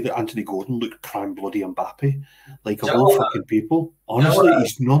often say that Anthony Gordon looked prime bloody Mbappe? Like, of all fucking people. Honestly,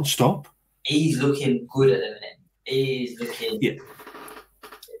 he's non-stop. He's looking good at the minute. He's looking... Yeah.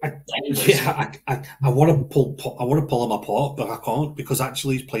 I want to pull him apart, but I can't, because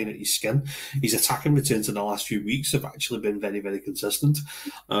actually he's playing at his skin. His attacking returns in the last few weeks have actually been very, very consistent.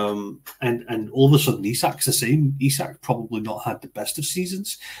 And all of a sudden Isak's the same. Isak's probably not had the best of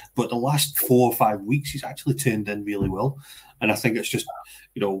seasons, but the last 4 or 5 weeks he's actually turned in really well. And I think it's just,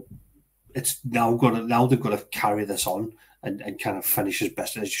 it's now they've got to carry this on and kind of finish as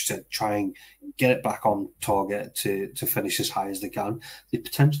best as you said, try and get it back on target to finish as high as they can. They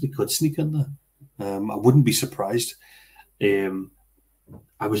potentially could sneak in there. I wouldn't be surprised. I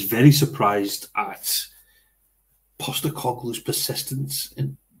was very surprised at Postecoglou's persistence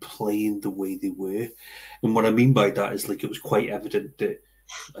in playing the way they were. And what I mean by that is, like, it was quite evident that,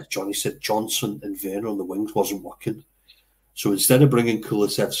 as Johnnie said, Johnson and Werner on the wings wasn't working. So instead of bringing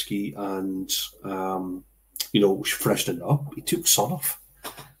Kulusevski and freshening up, he took Son off.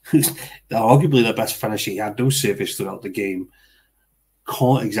 Arguably the best finisher. He had no service throughout the game.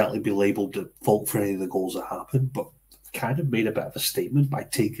 Can't exactly be labelled at fault for any of the goals that happened, but kind of made a bit of a statement by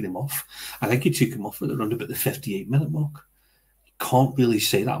taking him off. I think he took him off at around about the 58-minute mark. Can't really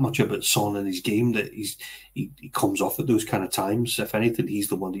say that much about Son in his game, that he comes off at those kind of times. If anything, he's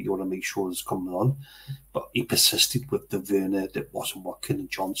the one that you want to make sure is coming on. But he persisted with the Werner that wasn't working, and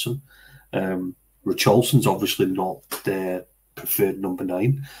Johnson. Richarlison's obviously not their preferred number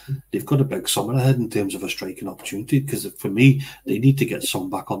 9. They've got a big summer ahead in terms of a striking opportunity, because for me, they need to get Son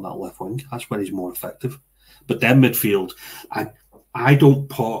back on that left wing. That's where he's more effective. But then midfield, I don't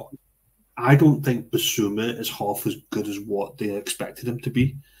think Basuma is half as good as what they expected him to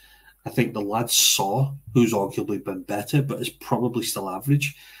be. I think the lad Saw, who's arguably been better, but is probably still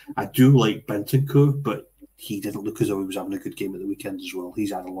average. I do like Bentancur, but he didn't look as though he was having a good game at the weekend as well.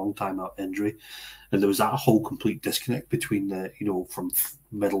 He's had a long time out injury, and there was that whole complete disconnect between the from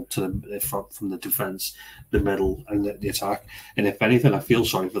middle to the front, from the defence, the middle, and the attack. And if anything, I feel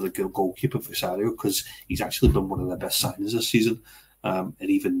sorry for the goalkeeper Visario, because he's actually been one of their best signings this season, and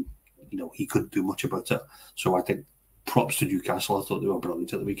even he couldn't do much about it. So I think props to Newcastle. I thought they were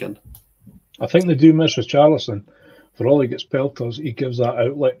brilliant at the weekend. I think they do miss Richarlison. For all he gets pelters, he gives that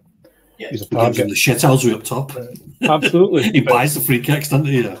outlet. Yeah. He's a target. He gives him the shithouse way up top. Absolutely. He buys the free kicks, doesn't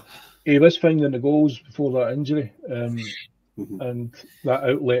he? He was finding the goals before that injury. And that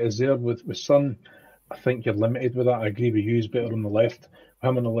outlet is there with Son. I think you're limited with that. I agree with you. He's better on the left.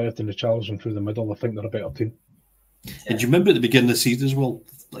 Him on the left and Richarlison through the middle. I think they're a better team. And do you remember at the beginning of the season as well,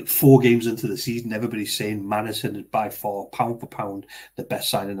 like 4 games into the season, everybody's saying Maddison is by far, pound for pound, the best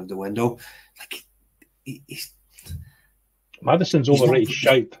signing of the window. Like, he's... Maddison's overrated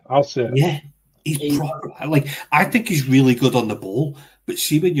shite, I'll say it. Yeah, he's proper. Like, I think he's really good on the ball, but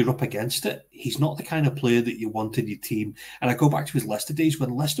see, when you're up against it, he's not the kind of player that you want in your team. And I go back to his Leicester days,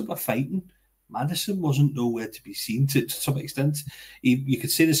 when Leicester were fighting, Maddison wasn't nowhere to be seen to some extent. You could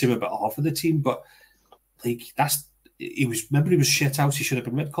say the same about half of the team, but like, he was shit out. He should have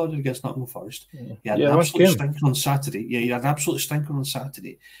been red-carded against Nottingham Forest. He had an absolute stinker on Saturday. Yeah, he had an absolute stinker on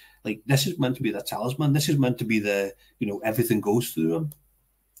Saturday. Like, this is meant to be the talisman. This is meant to be the, everything goes through him.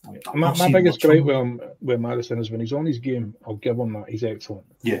 My biggest gripe with Maddison is when he's on his game, I'll give him that. He's excellent.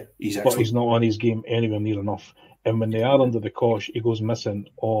 Yeah, he's excellent. But he's not on his game anywhere near enough. And when they are under the cosh, he goes missing,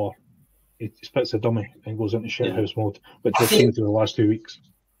 or he spits a dummy and goes into shithouse mode, which we've seen through the last 2 weeks.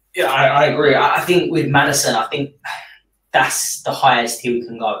 Yeah, I agree. I think with Maddison, I think that's the highest he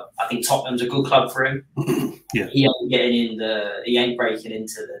can go. I think Tottenham's a good club for him. Yeah, he ain't breaking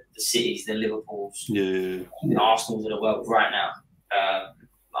into the cities, the Liverpools, the Arsenals of the world right now.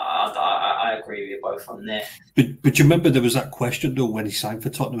 I agree with you both on there. But you remember there was that question though when he signed for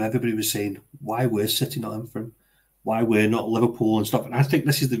Tottenham. Everybody was saying why we're City not in for him, why we're not Liverpool and stuff. And I think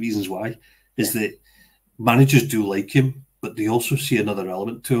this is the reasons why. Is that managers do like him, but they also see another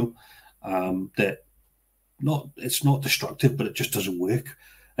element to him that it's not destructive, but it just doesn't work.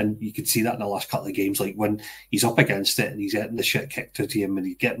 And you can see that in the last couple of games, like when he's up against it and he's getting the shit kicked out of him and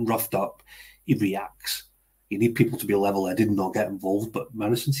he's getting roughed up, he reacts. You need people to be level-headed and not get involved, but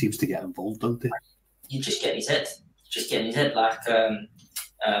Maddison seems to get involved, doesn't he? You just get in his head. Like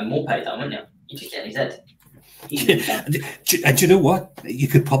more paid down, wouldn't you? You just get in his head. And do you know what? You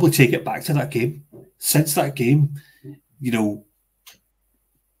could probably take it back to that game. Since that game, you know,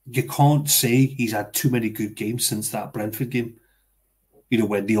 you can't say he's had too many good games since that Brentford game. You know,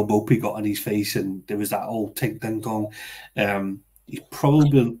 when Neil Mopey got on his face and there was that old tink ding dong. He's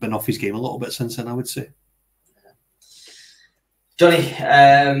probably been off his game a little bit since then, I would say. Johnny,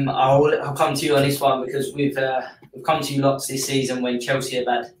 I'll come to you on this one because we've come to you lots this season when Chelsea have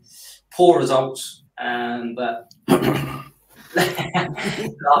had poor results, but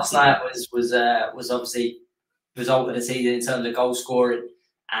last night was obviously the result of the season in terms of goal scoring,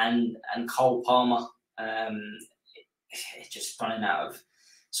 and Cole Palmer just running out of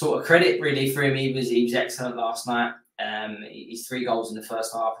sort of credit really for him. He was excellent last night. His 3 goals in the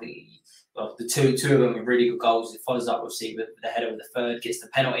first half. Well, the two of them are really good goals. It follows up obviously with the header of the third, gets the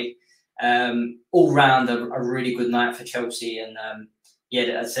penalty. All round a really good night for Chelsea, and yeah,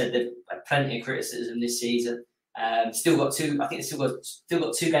 as I said, they've had plenty of criticism this season. Still got 2. I think still got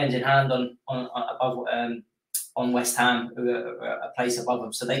 2 games in hand on West Ham, who are a place above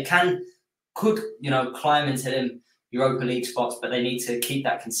them, so they could climb into them Europa League spots, but they need to keep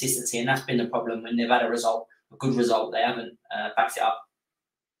that consistency, and that's been the problem when they've had a good result. They haven't backed it up.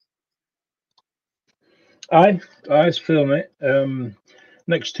 Aye, it's fair, mate.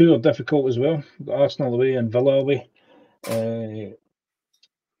 Next 2 are difficult as well. Arsenal away and Villa away.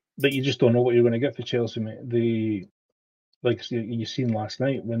 But you just don't know what you're going to get for Chelsea, mate. Like you seen last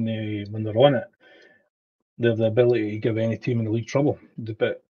night when they're on it, they have the ability to give any team in the league trouble.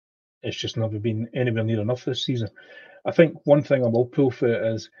 But it's just never been anywhere near enough this season. I think one thing I will pull for it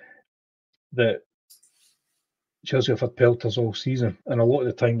is that Chelsea have had pelters all season, and a lot of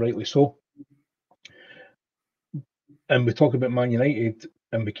the time rightly so. And we talk about Man United,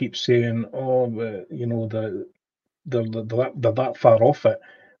 and we keep saying, they're that far off it,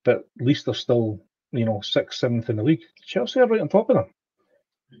 but at least they're still, 6th, 7th in the league. Chelsea are right on top of them.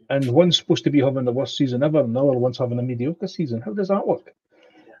 And one's supposed to be having the worst season ever, and the other one's having a mediocre season. How does that work?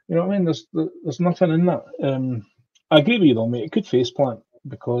 You know what I mean? There's nothing in that. I agree with you though, mate. It could face plant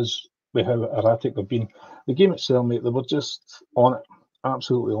because with how erratic they've been. The game itself, mate, they were just on it,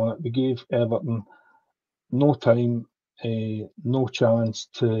 absolutely on it. They gave Everton no time, no chance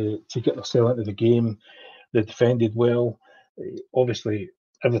to get themselves into the game. They defended well. Obviously,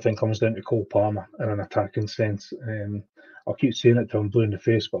 everything comes down to Cole Palmer in an attacking sense. I'll keep saying it till I'm blue in the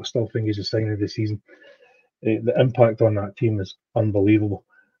face, but I still think he's a sign of the season. The impact on that team is unbelievable,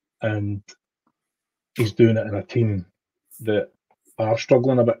 and he's doing it in a team that are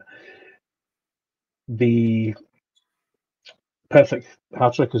struggling a bit. The perfect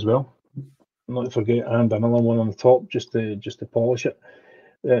hat-trick as well, not to forget, and another one on the top just to polish it.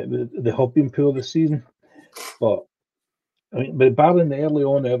 They have been poor this season, but I mean, but barring the early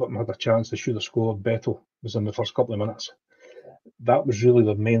on, Everton had a chance. They should have scored. Beto was in the first couple of minutes. That was really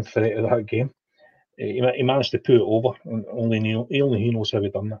the main threat of that game. He managed to put it over, and only he knows how he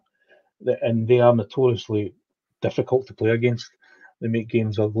done that. And they are notoriously difficult to play against. They make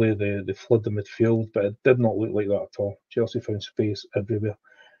games ugly. They flood the midfield, but it did not look like that at all. Chelsea found space everywhere.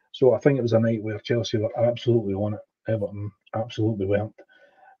 So I think it was a night where Chelsea were absolutely on it. Everton absolutely weren't.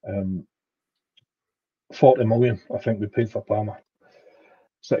 40 million, I think we paid for Palmer.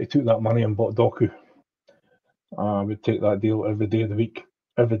 City took that money and bought Doku. We'd take that deal every day of the week.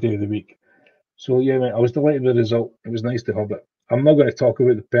 Every day of the week. So yeah, mate, I was delighted with the result. It was nice to have it. I'm not going to talk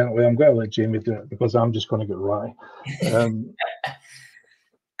about the penalty. I'm going to let Jamie do it because I'm just going to get ratty.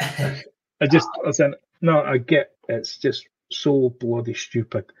 I get it's just so bloody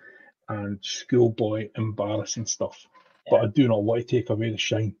stupid and schoolboy embarrassing stuff. Yeah. But I do not want to take away the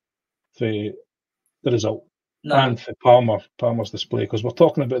shine for the result. No. And for Palmer's display, because we're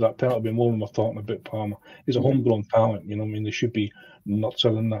talking about that penalty more than we're talking about Palmer. He's a homegrown talent, you know what I mean? They should be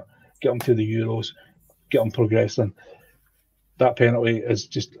nurturing that. Get him to the Euros, get him progressing. That penalty is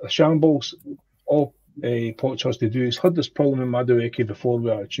just a shambles. All Poch has to do is had this problem in Madueke before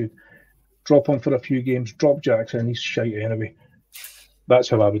with attitude. Drop him for a few games, drop Jackson, he's shite anyway. That's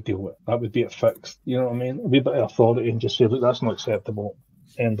how I would deal with it. That would be it fixed. You know what I mean? A wee bit of authority and just say, look, that's not acceptable.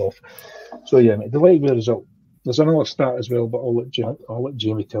 End off. So yeah, mate, delighted with the result. There's another stat as well, but I'll let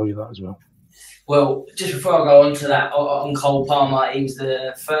Jamie tell you that as well. Well, just before I go on to that, on Cole Palmer, he was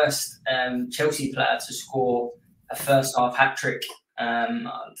the first Chelsea player to score a first half hat-trick. I'm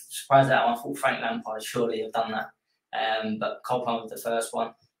surprised that one. I thought Frank Lampard surely have done that. But Cole Palmer was the first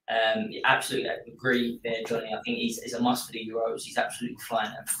one. Absolutely agree there, Johnny. I think he's a must for the Euros. He's absolutely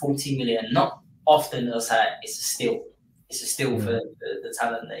flying. And 40 million, not often, as I say, it's a steal. It's a steal for the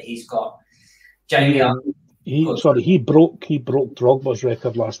talent that he's got. Jamie, He broke Drogba's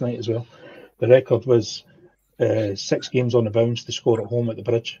record last night as well. The record was 6 games on the bounce to score at home at the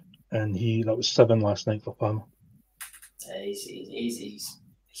Bridge, and that was 7 last night for Palmer. He's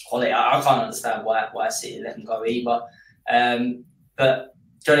quality. I can't understand why City let him go either. But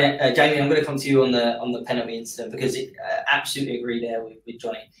Johnny, Jamie, I'm going to come to you on the penalty incident, because I absolutely agree there with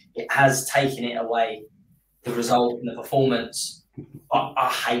Johnny. It has taken it away, the result and the performance. I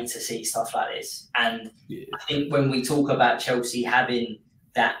hate to see stuff like this, and I think when we talk about Chelsea having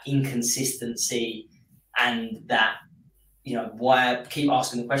that inconsistency and that, why I keep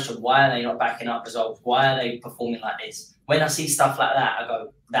asking the question, why are they not backing up results? Why are they performing like this? When I see stuff like that, I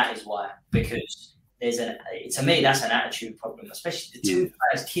go, that is why, because to me, that's an attitude problem, especially the two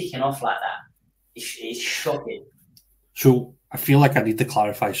players kicking off like that. It's shocking. So I feel like I need to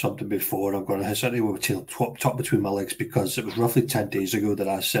clarify something before I'm going to hit it with a tail top between my legs, because it was roughly 10 days ago that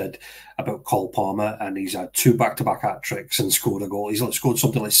I said about Cole Palmer, and he's had 2 back-to-back hat-tricks and scored a goal. He's scored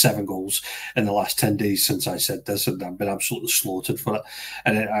something like 7 goals in the last 10 days since I said this, and I've been absolutely slaughtered for it.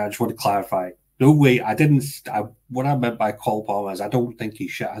 And I just want to clarify. No way, what I meant by Cole Palmer is I don't think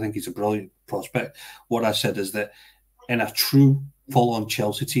he's shit. I think he's a brilliant prospect. What I said is that in a true full-on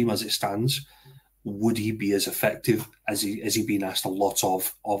Chelsea team as it stands, would he be as effective as he been asked a lot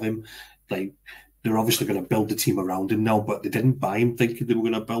of him? Like, they're obviously going to build the team around him now, but they didn't buy him thinking they were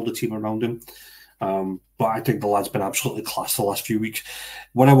going to build a team around him. But I think the lad's been absolutely class the last few weeks.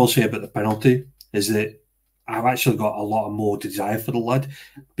 What I will say about the penalty is that I've actually got a lot more desire for the lad,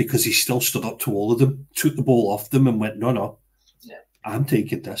 because he still stood up to all of them, took the ball off them and went, no, I'm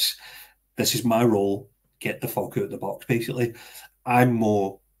taking this. This is my role. Get the fuck out of the box, basically. I'm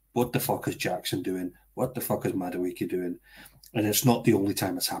more, what the fuck is Jackson doing? What the fuck is Madueke doing? And it's not the only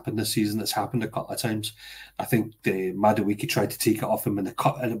time it's happened this season. It's happened a couple of times. I think the Madueke tried to take it off him in the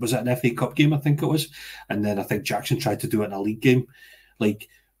cup, and it was at an FA Cup game, I think it was. And then I think Jackson tried to do it in a league game. Like,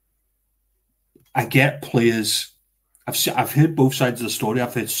 I get players. I've heard both sides of the story.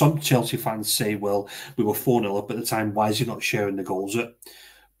 I've heard some Chelsea fans say, well, we were 4-0 up at the time. Why is he not sharing the goals out?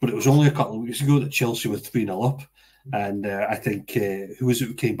 But it was only a couple of weeks ago that Chelsea were 3-0 up. And I think, who was it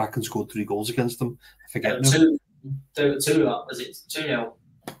who came back and scored 3 goals against them? I forget. 2-0 up. Was it 2-0?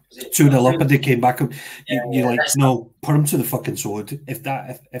 2-0 up, and they came back. And you're like, no, put him to the fucking sword.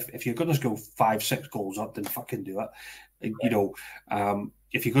 If you're going to go 5-6 goals up, then fucking do it.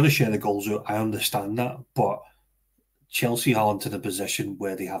 If you're going to share the goals out, I understand that, but Chelsea aren't in a position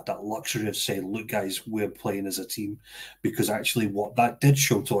where they have that luxury of saying, look, guys, we're playing as a team, because actually what that did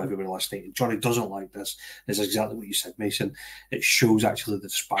show to everybody last night, and Johnny doesn't like this, is exactly what you said, Mason. It shows actually the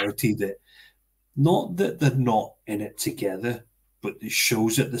disparity, that not that they're not in it together, but it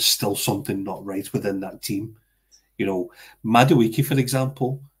shows that there's still something not right within that team. Madueke, for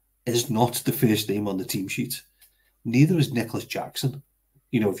example, is not the first name on the team sheet. Neither is Nicholas Jackson.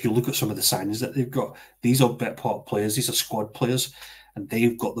 If you look at some of the signings that they've got, these are bit part players, these are squad players, and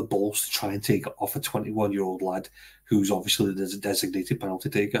they've got the balls to try and take it off a 21-year-old lad who's obviously the designated penalty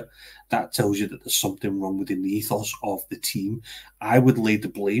taker. That tells you that there's something wrong within the ethos of the team. I would lay the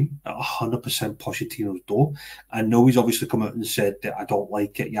blame at 100% Pochettino's door. I know he's obviously come out and said that I don't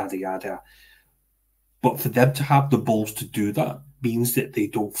like it, yada, yada. But for them to have the balls to do that means that they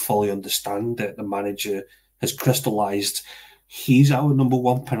don't fully understand that the manager has crystallised, he's our number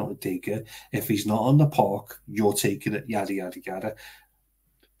one penalty taker. If he's not on the park, you're taking it, yada, yada, yada.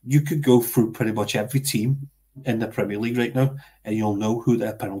 You could go through pretty much every team in the Premier League right now, and you'll know who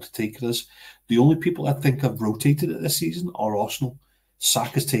their penalty taker is. The only people I think have rotated it this season are Arsenal.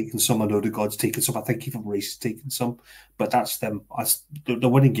 Saka's taken some, and Odegaard's taken some. I think even Rice has taken some, but that's them. They're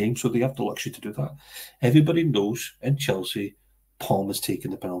winning games, so they have the luxury to do that. Everybody knows in Chelsea, Palmer's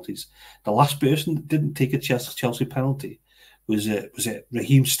taking the penalties. The last person that didn't take a Chelsea penalty was it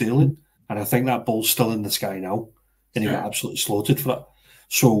Raheem Sterling, and I think that ball's still in the sky now, and he got absolutely slaughtered for it.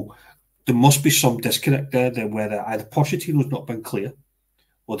 So there must be some disconnect there where either Pochettino's not been clear,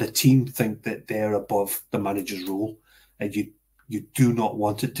 or the team think that they're above the manager's role, and you do not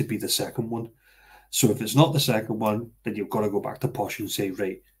want it to be the second one. So if it's not the second one, then you've got to go back to Posh and say,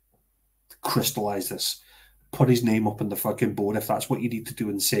 right, crystallise this. Put his name up on the fucking board if that's what you need to do,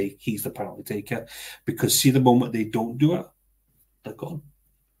 and say he's the penalty taker. Because see, the moment they don't do it, they're gone.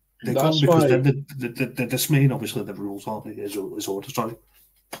 They're gone because they're dismaying, obviously, the rules, aren't they? His orders, sorry.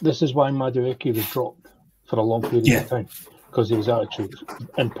 This is why Madueke was dropped for a long period of time, because of his attitude.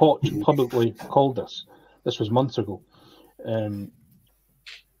 And Poch publicly called this. This was months ago.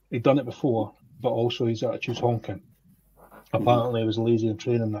 He'd done it before, but also his attitude's honking. Apparently, he was lazy in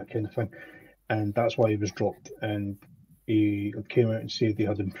training, that kind of thing. And that's why he was dropped. And he came out and said he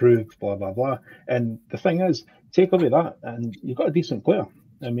had improved, blah, blah, blah. And the thing is, take away that, and you've got a decent player.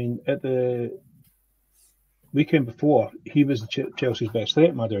 I mean, at the weekend before, he was Chelsea's best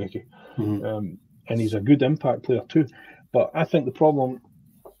threat, Madueke. And he's a good impact player too. But I think the problem,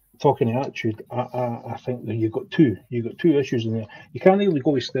 talking attitude, I think that you've got two issues in there. You can't really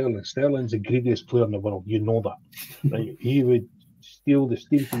go with Sterling. Sterling's the greediest player in the world. You know that. Right? He would steal the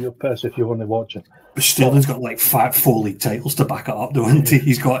steam from your piss if you weren't watching. But Sterling's got like 4 league titles to back it up, though, isn't he?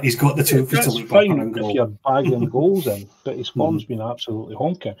 He's got the trophies to look back on and go. If you're bagging goals in, but his form's been absolutely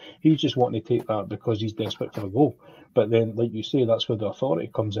honking. He's just wanting to take that because he's desperate for a goal. But then, like you say, that's where the authority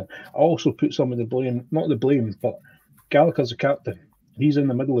comes in. I also put some of the blame, not the blame, but Gallagher's the captain. He's in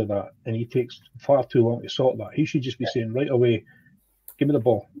the middle of that, and he takes far too long to sort that. He should just be saying right away, "Give me the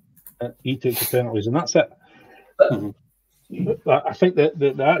ball." And he takes the penalties, and that's it. I think that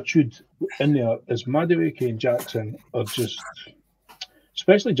the attitude in there is Madueke and Jackson are just,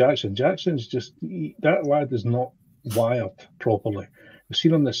 especially Jackson. Jackson's just that lad is not wired properly. We've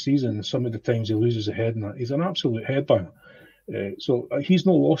seen him this season. Some of the times he loses a head, and that he's an absolute headbanger. So he's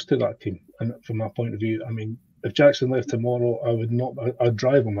no loss to that team. And from my point of view, I mean, if Jackson left tomorrow, I would not. I'd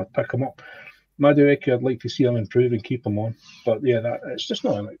drive him. I'd pick him up. Madueke, I'd like to see him improve and keep him on. But yeah, it's just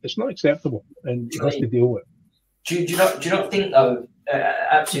not. It's not acceptable, and he has to deal with it. Do you not think though?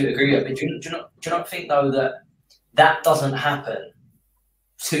 Absolutely agree with it. But do you not think though that doesn't happen?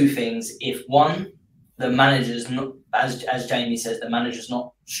 Two things: if one, the manager's not, as Jamie says, the manager's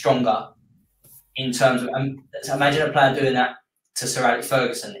not stronger in terms of. So imagine a player doing that to Sir Alex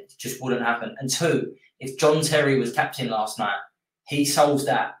Ferguson; it just wouldn't happen. And two, if John Terry was captain last night, he solves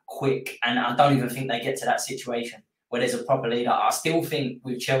that quick, and I don't even think they get to that situation where there's a proper leader. I still think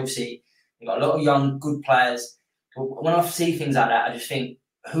with Chelsea, they've got a lot of young, good players. When I see things like that, I just think,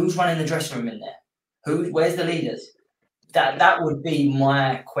 who's running the dressing room in there? Where's the leaders? That would be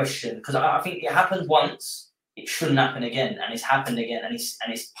my question, because I think it happened once, it shouldn't happen again, and it's happened again, and it's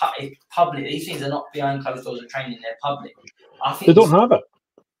public. These things are not behind closed doors of training; they're public. I think they don't have it.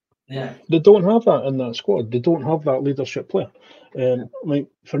 Yeah, they don't have that in that squad. They don't have that leadership player. Like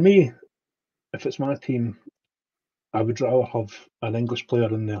for me, if it's my team, I would rather have an English player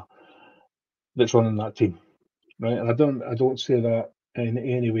in there that's running that team. Right, and I don't say that in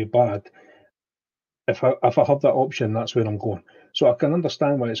any way bad. If I have that option, that's where I'm going. So I can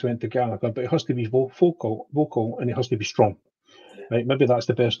understand why it's went to Gallagher, but it has to be vocal, and it has to be strong. Right, maybe that's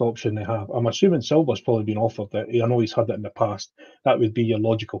the best option they have. I'm assuming Silva's probably been offered that. I know he's had it in the past. That would be your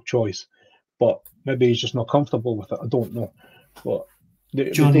logical choice, but maybe he's just not comfortable with it. I don't know. But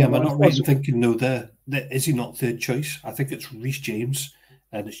Johnny, am I not right in thinking is he not third choice? I think it's Reece James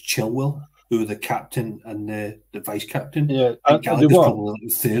and it's Chilwell who are the captain and the vice captain. Yeah, Gallagher's probably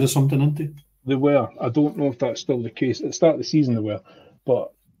like third or something, isn't he? They were. I don't know if that's still the case. At the start of the season they were,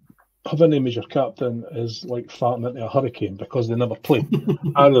 but having him as your captain is like farting into a hurricane because they never play.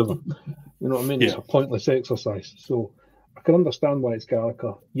 Either of them. You know what I mean? Yeah. It's a pointless exercise. So I can understand why it's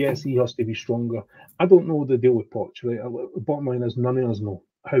Gallagher. Yes, he has to be stronger. I don't know the deal with Poch. Right? The bottom line is none of us know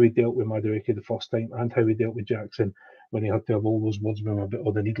how he dealt with Madueke the first time and how he dealt with Jackson when he had to have all those words with him about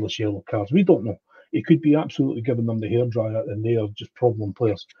all the needless yellow cards. We don't know. He could be absolutely giving them the hairdryer and they are just problem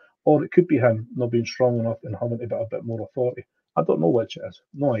players. Or it could be him not being strong enough and having to get a bit more authority. I don't know which it is.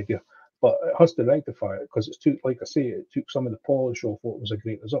 No idea. But it has to rectify it because like I say, it took some of the polish off what was a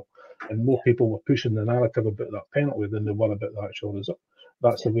great result. And more people were pushing the narrative about that penalty than they were about the actual result.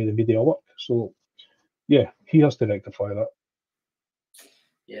 That's the way the media work. So, yeah, he has to rectify that.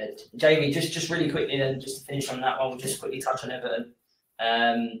 Yeah, Jamie, just really quickly then, just to finish on that one, we'll just quickly touch on Everton.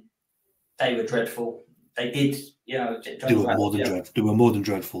 They were dreadful. They did, they were more than dreadful. They were more than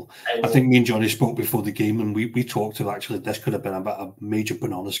dreadful. I think me and Johnny spoke before the game, and we talked to actually this could have been about a major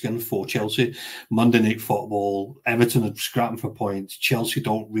banana skin for Chelsea. Monday Night Football, Everton are scrapping for points. Chelsea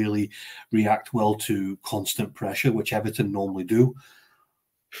don't really react well to constant pressure, which Everton normally do.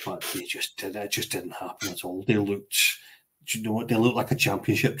 But it just didn't happen at all. They looked, they looked like a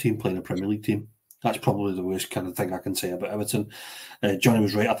championship team playing a Premier League team. That's probably the worst kind of thing I can say about Everton. Johnny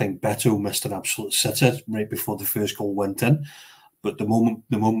was right. I think Beto missed an absolute sitter right before the first goal went in. But the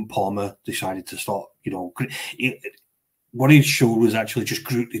moment Palmer decided to start, what he showed was actually just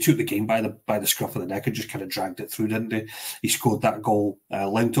he took the game by the scruff of the neck and just kind of dragged it through, didn't he? He scored that goal,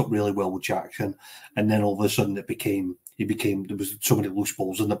 linked up really well with Jackson, and then all of a sudden there was so many loose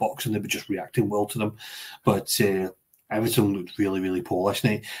balls in the box and they were just reacting well to them. But Everton looked really, really poor last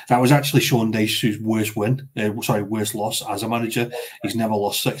night. That was actually Sean Dyche's worst loss as a manager. He's never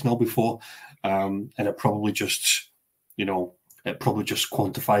lost 6-0 before. And it probably just, it probably just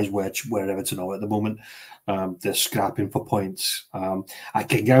quantifies where Everton are at the moment. They're scrapping for points. I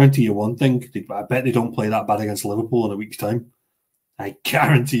can guarantee you one thing. I bet they don't play that bad against Liverpool in a week's time. I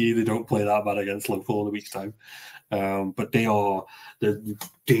guarantee you they don't play that bad against Liverpool in a week's time. But they're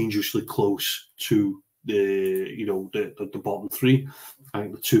dangerously close to the bottom three. I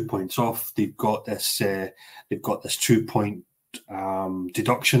think they're 2 points off. They've got this 2 point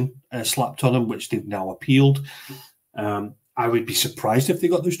deduction slapped on them, which they've now appealed. I would be surprised if they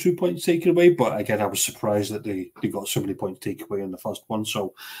got those 2 points taken away, but again, I was surprised that they got so many points taken away in the first one.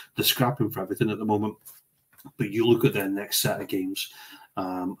 So they're scrapping for everything at the moment. But you look at their next set of games,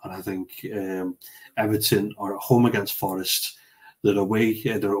 and I think Everton are at home against Forest. They're away.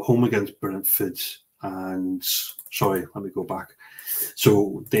 They're at home against Brentford. And sorry, let me go back.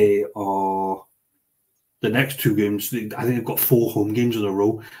 So they are the next two games. I think they've got 4 home games in a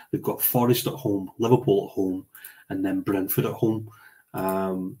row. They've got Forest at home, Liverpool at home, and then Brentford at home,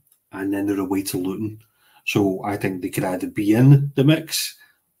 and then they're away to Luton. So I think they could either be in the mix,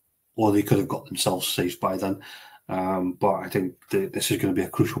 or they could have got themselves safe by then. But I think this is going to be a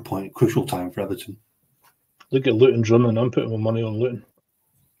crucial time for Everton. Look at Luton's running. I'm putting my money on Luton.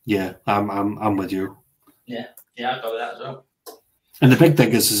 Yeah, I'm with you. Yeah, I'll go with that as well. And the big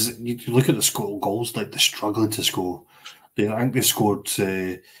thing is you look at the score goals, like they're struggling to score. I think they scored,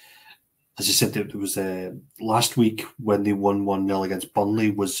 as I said, it was last week when they won 1-0 against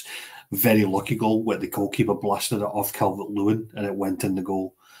Burnley was very lucky goal where the goalkeeper blasted it off Calvert-Lewin and it went in the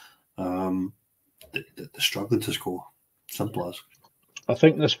goal. They're struggling to score. Simple as. I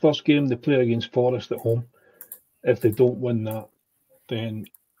think this first game they play against Forest at home. If they don't win that, then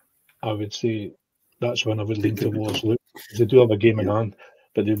I would say that's when I would lean towards Luton. They do have a game in hand,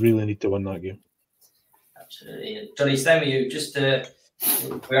 but they really need to win that game. Absolutely. Johnny, staying with you, just we're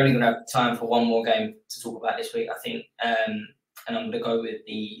only going to have time for one more game to talk about this week, I think. And I'm going to go with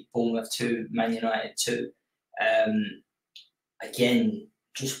the Bournemouth 2, Man United 2. Again,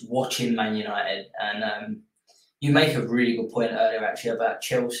 just watching Man United. And you make a really good point earlier, actually, about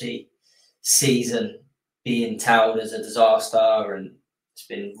Chelsea season being touted as a disaster and it's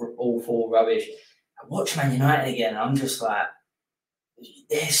been awful, rubbish. I watch Man United again, and I'm just like,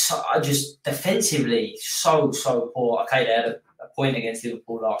 I just defensively so poor. Okay, they had a point against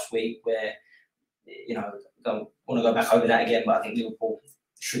Liverpool last week where, don't want to go back over that again, but I think Liverpool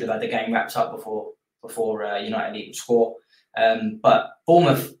should have had the game wrapped up before United even score. But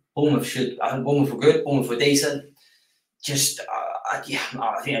Bournemouth should. I think Bournemouth were good. Bournemouth were decent. I think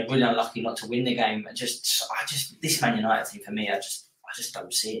they're really unlucky not to win the game. This Man United team for me, I just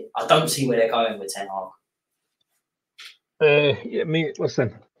don't see it. I don't see where they're going with Ten Hag. Mate,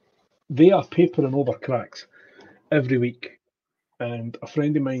 listen, they are papering over cracks every week. And a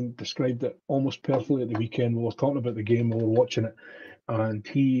friend of mine described it almost perfectly at the weekend. We were talking about the game, we were watching it, and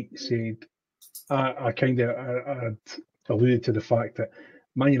he said, I alluded to the fact that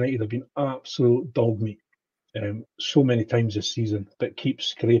Man United have been absolute dog meat so many times this season, but keep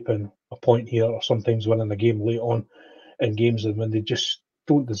scraping a point here or sometimes winning a game late on in games when they just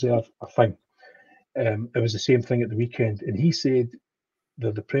don't deserve a thing. It was the same thing at the weekend, and he said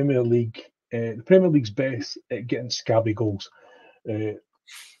that the Premier League's best at getting scabby goals. And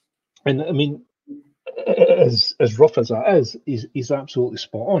I mean, as rough as that is, he's absolutely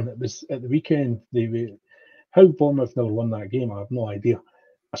spot on. It was at the weekend. How Bournemouth never won that game, I have no idea.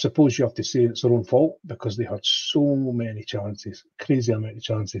 I suppose you have to say it's their own fault because they had so many chances, crazy amount of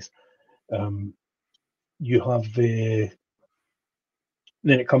chances. You have then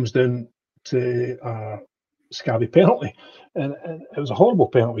it comes down to a scabby penalty, and it was a horrible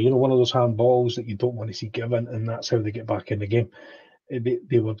penalty. One of those handballs that you don't want to see given, and that's how they get back in the game.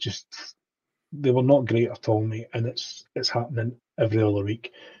 They were not great at all, mate, and it's happening every other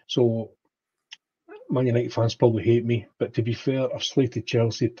week. So Man United fans probably hate me, but to be fair, I've slated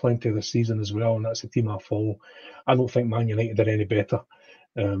Chelsea plenty this season as well, and that's the team I follow. I don't think Man United are any better.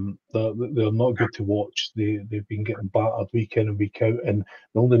 They're not good to watch. They've been getting battered week in and week out, and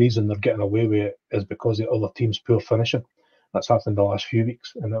the only reason they're getting away with it is because of other teams' poor finishing. That's happened the last few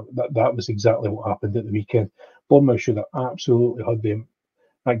weeks, and that was exactly what happened at the weekend. Bournemouth should have absolutely had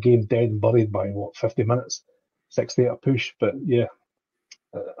that game dead and buried by 50 minutes, 60 at a push. But yeah,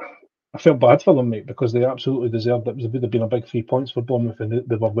 I felt bad for them, mate, because they absolutely deserved it. It would have been a big 3 points for Bournemouth, and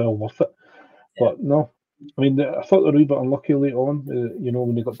they were well worth it. Yeah. But no, I mean, I thought they were a wee bit unlucky late on,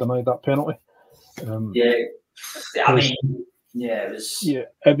 when they got denied that penalty. It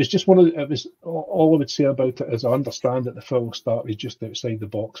was just all I would say about it is I understand that the foul started just outside the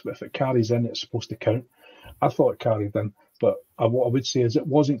box, but if it carries in, it's supposed to count. I thought it carried in, but what I would say is it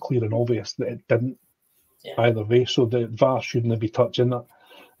wasn't clear and obvious that it didn't. either way. So the VAR shouldn't be touching that.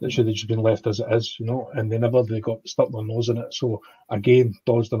 It should have just been left as it is, and they got stuck their nose in it. So again,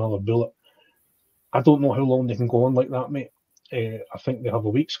 dodged another bullet. I don't know how long they can go on like that, mate. I think they have a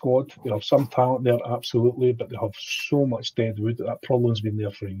weak squad. They have some talent there, absolutely, but they have so much dead wood. That problem's been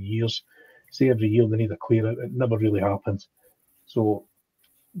there for years. Say every year they need a clear out. It never really happens. So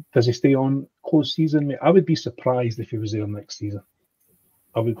does he stay on close season, mate? I would be surprised if he was there next season.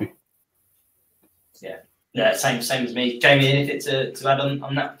 I would be. Yeah, same as me. Jamie, anything to add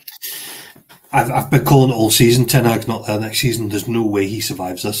on that? I've been calling it all season. Ten Hag's not there next season. There's no way he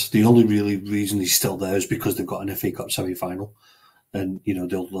survives this. The only really reason he's still there is because they've got an FA Cup semi-final, and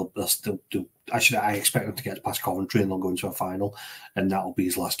they'll still do. Actually, I expect them to get past Coventry and they'll go into a final, and that'll be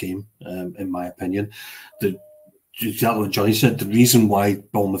his last game, in my opinion. Exactly what Johnny said. The reason why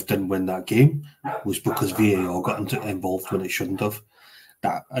Bournemouth didn't win that game was because VAR got involved when it shouldn't have.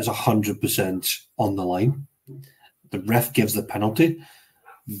 That is 100% on the line. The ref gives the penalty.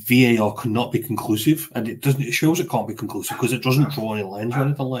 VAR cannot be conclusive, and it shows it can't be conclusive because it doesn't draw any lines or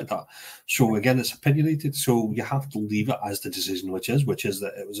anything like that. So again, it's opinionated. So you have to leave it as the decision, which is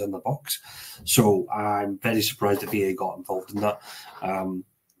that it was in the box. So I'm very surprised that VAR got involved in that.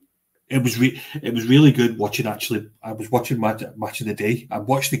 It was really good watching. Actually, I was watching match of the day. I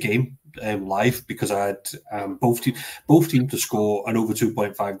watched the game live because I had both teams to score and over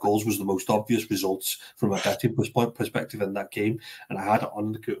 2.5 goals was the most obvious results from a betting perspective in that game, and I had it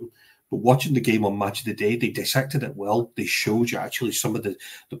on the curtain. But watching the game on Match of the Day, they dissected it well. They showed you actually some of the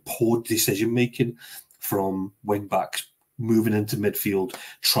poor decision making from wing backs moving into midfield,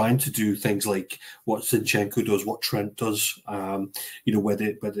 trying to do things like what Zinchenko does, what Trent does, where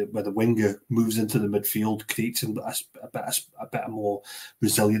the winger moves into the midfield, creates a bit more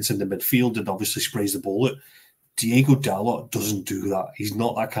resilience in the midfield and obviously sprays the ball out. Diego Dalot doesn't do that. He's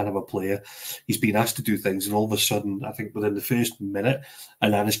not that kind of a player. He's been asked to do things, and all of a sudden, I think within the first minute,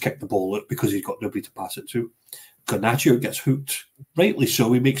 Anana's kicked the ball out because he's got nobody to pass it to. Garnacho gets hooked, rightly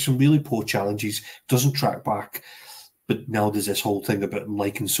so. He makes some really poor challenges, doesn't track back. But now there's this whole thing about him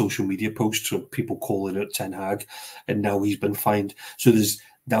liking social media posts of people calling out Ten Hag, and now he's been fined. So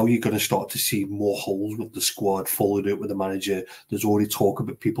now you're going to start to see more holes with the squad, followed out with the manager. There's already talk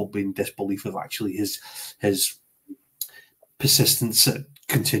about people being disbelief of actually his persistence at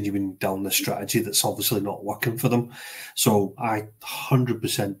continuing down the strategy that's obviously not working for them. So I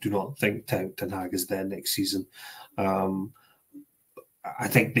 100% do not think Ten Hag is there next season. I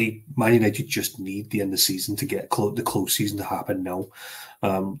think Man United just need the end of the season to get the close season to happen now.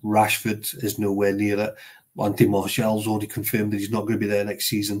 Rashford is nowhere near it. Anthony Martial's already confirmed that he's not going to be there next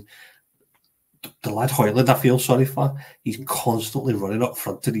season. The lad Højlund, I feel sorry for. He's constantly running up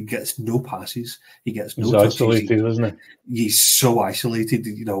front and he gets no passes. He gets no touches. He's isolated, isn't he? He's so isolated,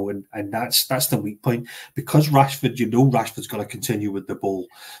 and that's the weak point. Because Rashford, Rashford's going to continue with the ball.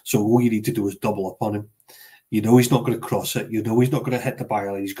 So all you need to do is double up on him. He's not going to cross it. He's not going to hit the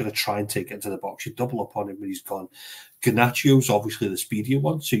byline. He's going to try and take it into the box. You double up on him when he's gone. Garnacho's obviously the speedier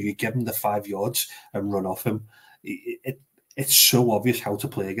one, so you give him the 5 yards and run off him. It's so obvious how to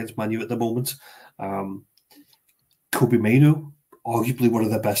play against Man U at the moment. Kobe Mainoo, arguably one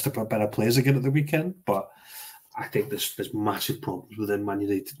of the better players again at the weekend, but I think there's massive problems within Man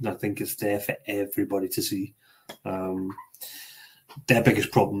United, and I think it's there for everybody to see. Their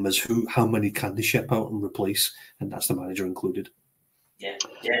biggest problem is how many can they ship out and replace, and that's the manager included. Yeah,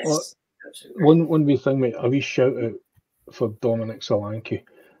 yes. One wee thing, mate, a wee shout out for Dominic Solanke.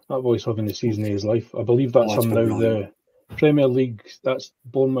 That boy's having the season of his life. I believe that's him now, the Premier League. That's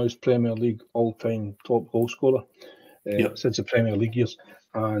Bournemouth's Premier League all-time top goal scorer since the Premier League years.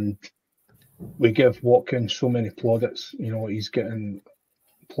 And we give Watkins so many plaudits. He's getting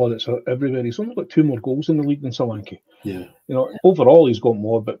plaudits everywhere. He's only got 2 more goals in the league than Solanke. Yeah. Overall he's got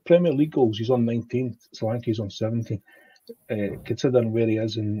more, but Premier League goals he's on 19. Solanke's on 17. Considering where he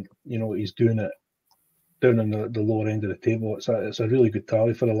is, and he's doing it down in the lower end of the table, it's a really good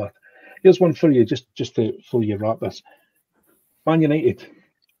tally for the lad. Here's one for you, just before you wrap this. Man United,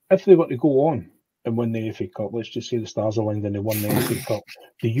 if they were to go on and win the FA Cup, let's just say the stars aligned and they won the FA Cup,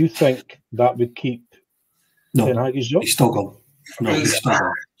 do you think that would keep Ten Hag's job? He's still gone. No, he's still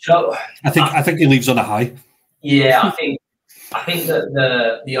gone. So I think he leaves on a high. Yeah, I think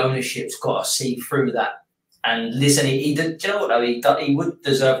that the ownership's got to see through that. And listen, he did. Do you know what though? He would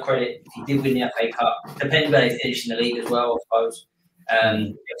deserve credit if he did win the FA Cup. Depending where they finish in the league as well, I suppose.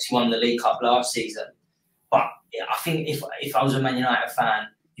 He won the League Cup last season. But yeah, I think if I was a Man United fan,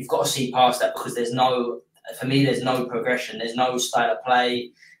 you've got to see past that, because there's no progression. There's no style of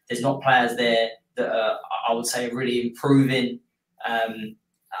play. There's not players there that are, I would say, really improving.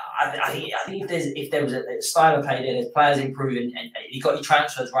 I think if there was a style of play there's players improving, and you got your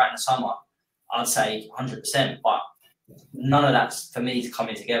transfers right in the summer, I'd say 100%. But none of that's for me is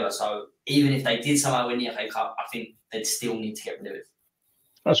coming together. So even if they did somehow win the FA Cup, I think they'd still need to get rid of it.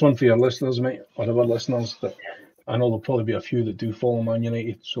 That's one for your listeners, mate, or our listeners. That I know there'll probably be a few that do follow Man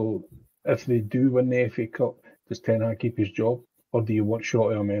United. So if they do win the FA Cup, does Ten Hag keep his job, or do you want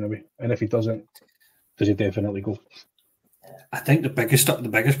short of him anyway? And if he doesn't, does he definitely go? I think the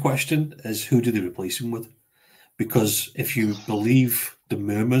biggest question is, who do they replace him with? Because if you believe the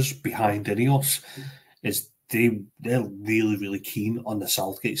murmurs behind Ineos, is they're really, really keen on the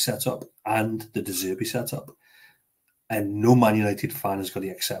Southgate setup and the De Zerbi setup. And no Man United fan is going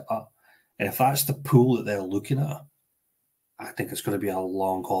to accept that. And if that's the pool that they're looking at, I think it's going to be a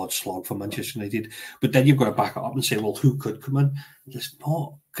long, hard slog for Manchester United. But then you've got to back it up and say, well, who could come in? There's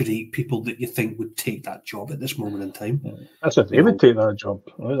not great people that you think would take that job at this moment in time. That's if they would take that job.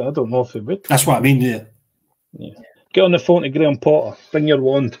 I don't know if they would. That's what I mean, yeah. Get on the phone to Graham Potter. Bring your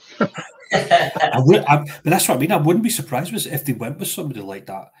wand. But that's what I mean. I wouldn't be surprised if they went with somebody like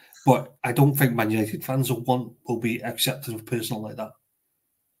that. But I don't think Man United fans will be accepting of a person like that.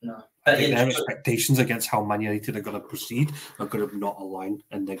 No. I think their expectations against how Man United are going to proceed are going to not align,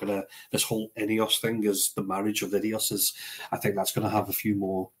 and they're going to, this whole Ineos thing is the marriage of Ineos is, I think that's going to have a few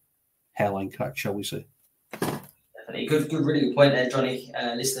more hairline cracks, shall we say? Definitely, good, really good point there, Johnny.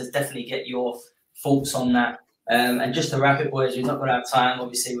 Listeners, definitely get your thoughts on that. And just to wrap it, boys, we're not going to have time.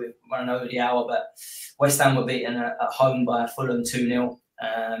 Obviously, we're running over the hour, but West Ham were beaten at home by Fulham 2-0.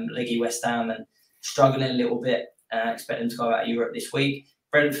 Leggy West Ham, and struggling a little bit. Expect them to go out of Europe this week.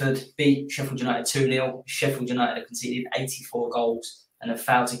 Brentford beat Sheffield United 2-0. Sheffield United have conceded 84 goals and have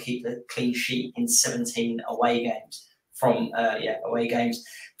failed to keep the clean sheet in 17 away games. Away games.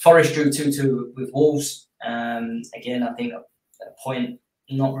 Forest drew 2-2 with Wolves. Again, I think a point,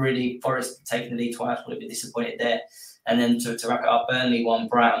 not really. Forest taking the lead twice, would have been disappointed there. And then to wrap it up, Burnley won,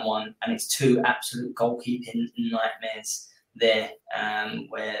 Brighton won, and it's two absolute goalkeeping nightmares there,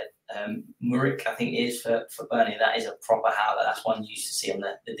 where Muric, I think it is for Burnley. That is a proper howler. That's one you used to see on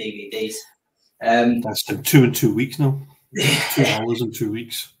the DVDs. That's been 2 in 2 weeks now. 2 hours in 2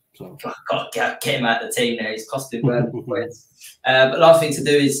 weeks. So God, get him out of the team there. He's costing Burnley points. But last thing to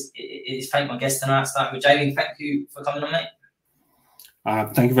do is thank my guest tonight. Starting with Jamie. Thank you for coming on, mate.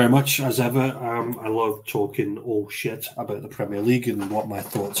 Thank you very much, as ever. I love talking all shit about the Premier League and what my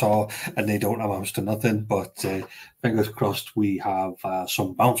thoughts are, and they don't amount to nothing. But fingers crossed we have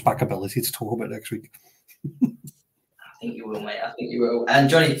some bounce back ability to talk about next week. I think you will, mate. I think you will. And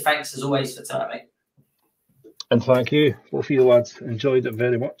Johnny, thanks as always for tonight, mate. And thank you, both of you lads. Enjoyed it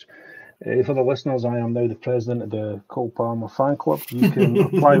very much. For the listeners, I am now the president of the Cole Palmer fan club. You can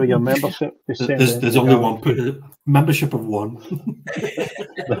apply with your membership. There's only one membership of one.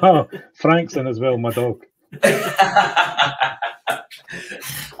 No, Frank's in as well, my dog. You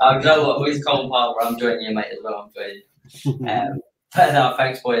know what? Who's Cole Palmer? I'm joining you, mate, as well. I'm joining you. But no,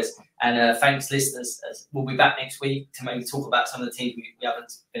 thanks, boys. And thanks, listeners. We'll be back next week to maybe talk about some of the teams we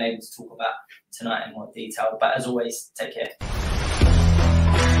haven't been able to talk about tonight in more detail. But as always, take care.